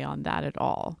rely on that at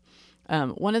all.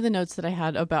 One of the notes that I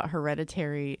had about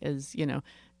Hereditary is, you know,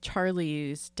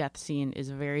 Charlie's death scene is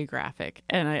very graphic,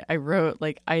 and I wrote,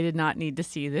 like, I did not need to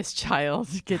see this child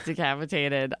get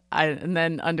decapitated. And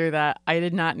then under that, I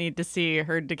did not need to see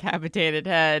her decapitated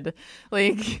head.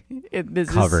 Like,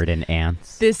 this Covered in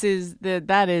ants.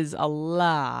 that is a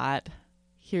lot.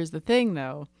 Here's the thing,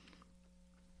 though.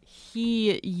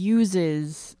 He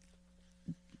uses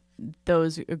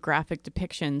those graphic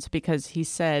depictions because he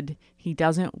said he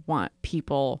doesn't want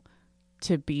people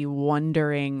to be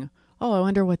wondering, oh, I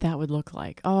wonder what that would look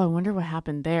like. Oh, I wonder what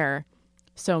happened there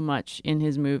so much in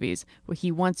his movies. What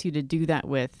he wants you to do that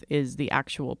with is the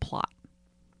actual plot.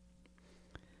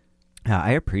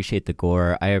 I appreciate the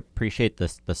gore. I appreciate the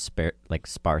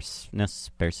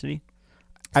sparsity.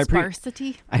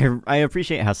 Sparsity? I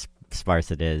appreciate how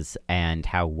sparse it is and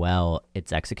how well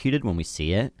it's executed when we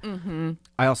see it. Mm-hmm.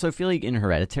 I also feel like in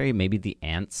Hereditary, maybe the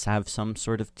ants have some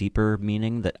sort of deeper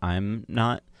meaning that I'm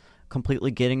not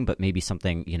completely getting, but maybe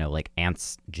something, like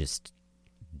ants just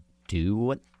do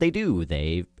what they do.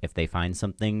 If they find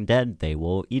something dead, they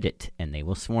will eat it and they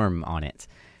will swarm on it.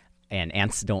 And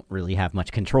ants don't really have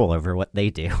much control over what they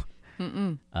do.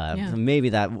 So maybe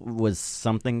that was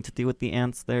something to do with the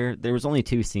ants there. There was only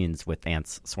 2 scenes with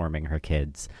ants swarming her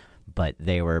kids, but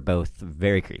they were both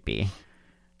very creepy.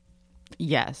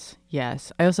 Yes.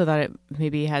 I also thought it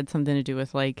maybe had something to do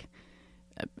with like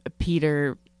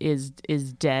Peter is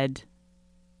dead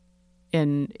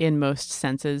in most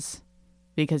senses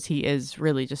because he is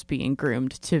really just being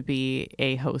groomed to be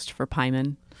a host for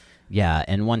Paimon. Yeah,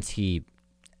 and once he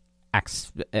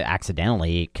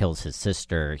accidentally kills his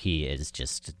sister, he is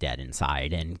just dead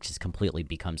inside and just completely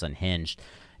becomes unhinged.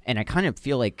 And I kind of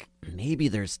feel like maybe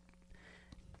there's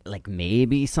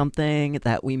maybe something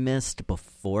that we missed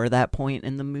before that point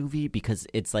in the movie, because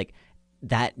it's like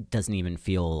that doesn't even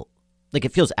feel like,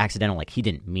 it feels accidental, like he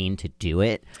didn't mean to do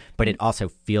it, but it also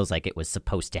feels like it was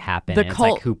supposed to happen. The and cult,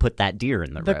 it's like, who put that deer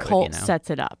in the road? The cult sets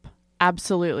it up.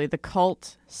 Absolutely. The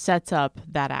cult sets up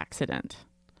that accident.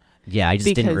 Yeah, I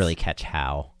just didn't really catch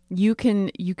how. You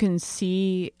can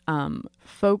see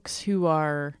folks who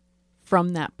are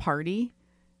from that party,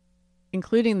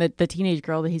 including the teenage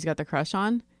girl that he's got the crush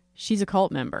on. She's a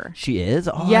cult member. She is?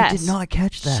 Oh, yes. I did not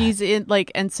catch that. She's in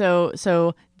and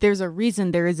so there's a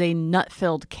reason there is a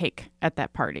nut-filled cake at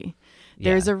that party.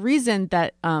 Yeah. There's a reason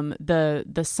that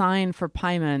the sign for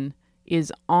Paimon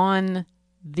is on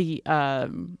the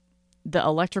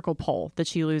electrical pole that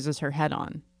she loses her head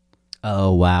on.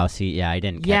 Oh, wow. See, yeah, I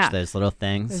didn't catch those little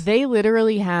things. They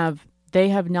literally have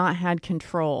not had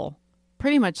control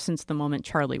pretty much since the moment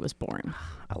Charlie was born.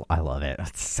 I love it.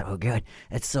 It's so good.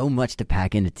 It's so much to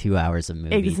pack into 2 hours of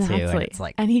movie, exactly. too. And it's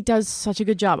like, and he does such a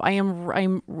good job.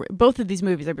 I'm both of these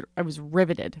movies, I was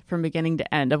riveted from beginning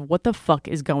to end of what the fuck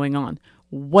is going on.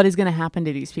 What is going to happen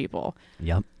to these people?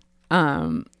 Yep.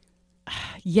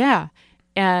 Yeah.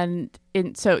 And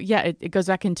so, yeah, it goes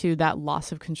back into that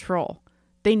loss of control.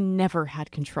 They never had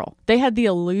control. They had the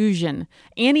illusion.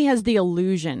 Annie has the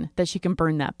illusion that she can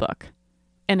burn that book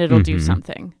and it'll do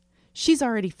something. She's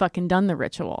already fucking done the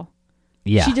ritual.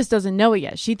 Yeah. She just doesn't know it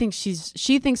yet. She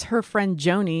thinks her friend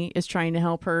Joni is trying to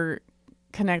help her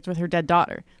connect with her dead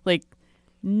daughter. Like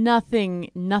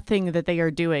nothing that they are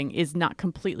doing is not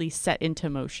completely set into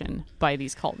motion by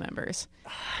these cult members.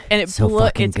 And it's so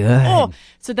fucking good. Oh,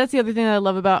 so that's the other thing that I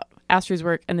love about Astru's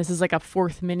work, and this is like a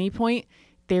 4th mini point.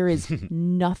 There is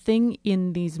nothing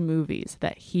in these movies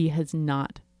that he has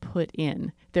not put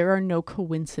in. There are no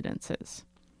coincidences.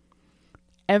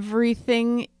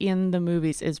 Everything in the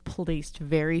movies is placed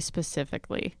very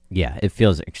specifically. Yeah, it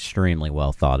feels extremely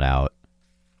well thought out.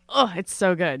 Oh, it's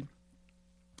so good.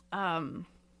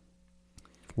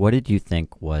 What did you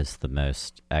think was the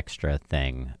most extra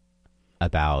thing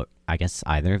about, I guess,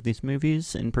 either of these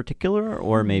movies in particular,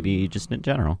 or maybe just in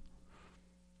general?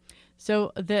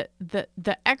 So the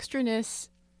extraness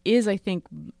is, I think,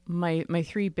 my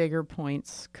 3 bigger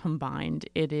points combined.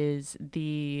 It is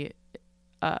the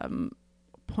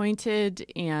pointed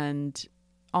and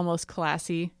almost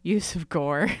classy use of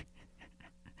gore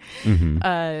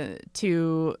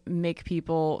to make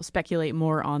people speculate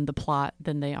more on the plot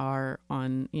than they are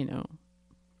on,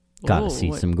 gotta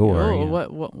see some gore. Oh,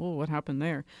 what happened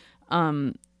there?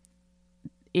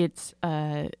 It's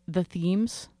the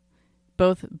themes.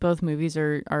 Both movies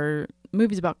are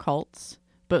movies about cults,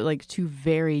 but like 2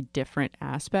 very different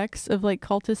aspects of like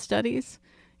cultist studies.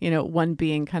 One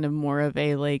being kind of more of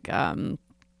a like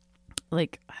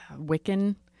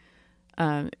Wiccan.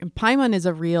 Paimon is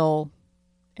a real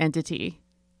entity.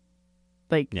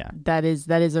 He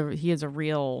is a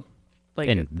real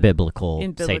in biblical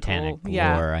satanic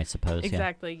lore, I suppose.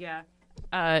 Exactly. Yeah.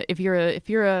 If you're a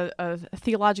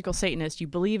theological Satanist, you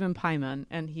believe in Paimon,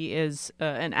 and he is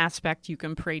an aspect you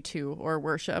can pray to or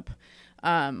worship.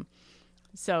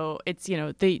 So it's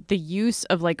the use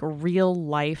of like real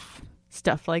life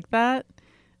stuff like that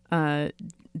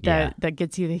that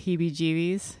gets you the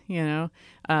heebie-jeebies.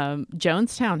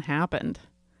 Jonestown happened.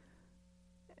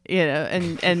 you know,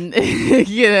 and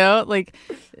you know, like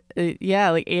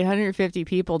 850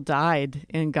 people died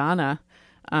in Ghana,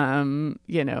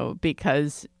 you know,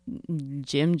 because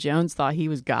Jim Jones thought he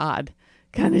was God,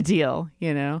 kind of deal,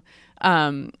 you know.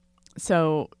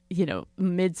 So, you know,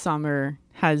 Midsommar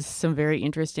has some very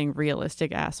interesting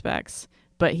realistic aspects,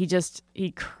 but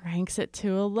he cranks it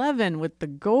to 11 with the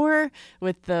gore,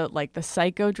 with the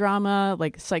psychodrama,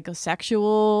 like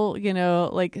psychosexual, you know,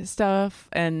 like stuff.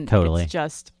 And Totally. It's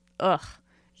just,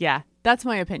 yeah, that's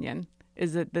my opinion,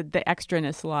 is that the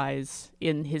extraness lies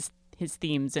in his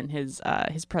themes and his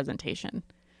presentation.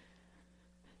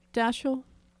 Dashel,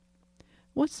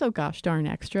 what's so gosh darn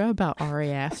extra about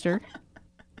Ari Aster?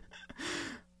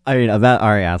 I mean, about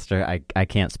Ari Aster, I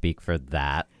can't speak for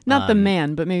that. Not the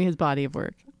man, but maybe his body of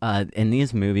work. In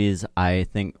these movies, I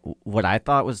think what I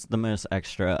thought was the most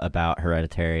extra about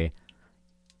Hereditary,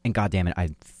 and goddamn it, I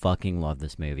fucking love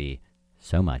this movie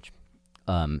so much.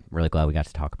 Really glad we got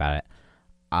to talk about it.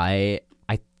 I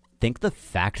think the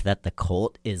fact that the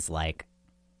cult is like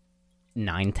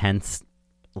 9/10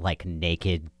 like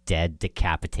naked, dead,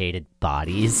 decapitated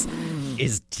bodies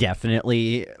is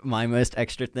definitely my most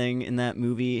extra thing in that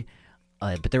movie.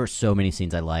 But there were so many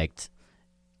scenes I liked.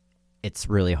 It's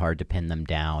really hard to pin them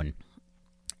down.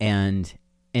 And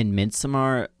in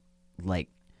Midsommar, like,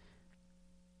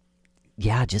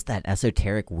 yeah, just that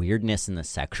esoteric weirdness and the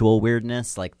sexual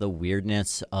weirdness, like the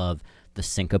weirdness of the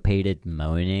syncopated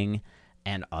moaning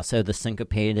and also the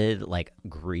syncopated, like,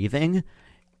 grieving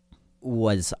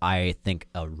was, I think,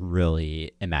 a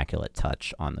really immaculate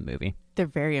touch on the movie. They're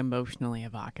very emotionally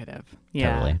evocative.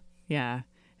 Yeah. Totally. Yeah.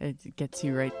 It gets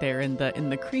you right there in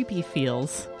the creepy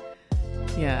feels.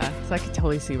 Yeah. So I could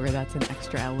totally see where that's an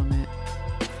extra element.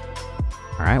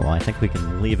 All right, well, I think we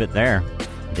can leave it there.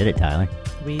 Did it, Tyler?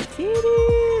 We did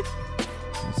it.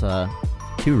 It's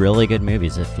two really good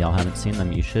movies. If y'all haven't seen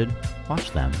them, you should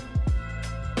watch them.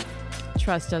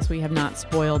 Trust us, we have not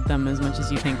spoiled them as much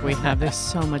as you think we have. There's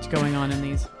so much going on in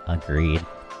these. Agreed.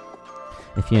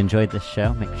 If you enjoyed this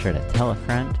show, make sure to tell a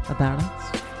friend about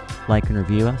us. Like and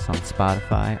review us on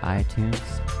Spotify, iTunes.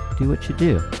 Do what you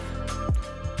do.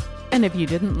 And if you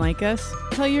didn't like us,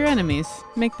 tell your enemies.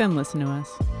 Make them listen to us.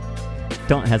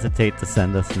 Don't hesitate to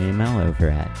send us an email over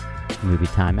at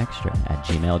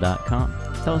movietimextra@gmail.com.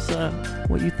 Tell us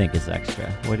what you think is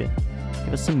extra.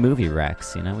 Give us some movie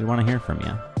recs. You know, we want to hear from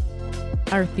you.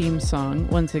 Our theme song,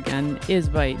 once again, is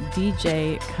by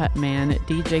DJ Cutman.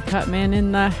 DJ Cutman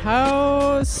in the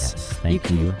house. Yes, thank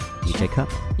you, DJ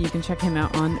Cutman. You can check him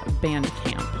out on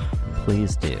Bandcamp.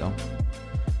 Please do.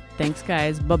 Thanks,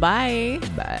 guys. Bye-bye.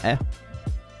 Bye.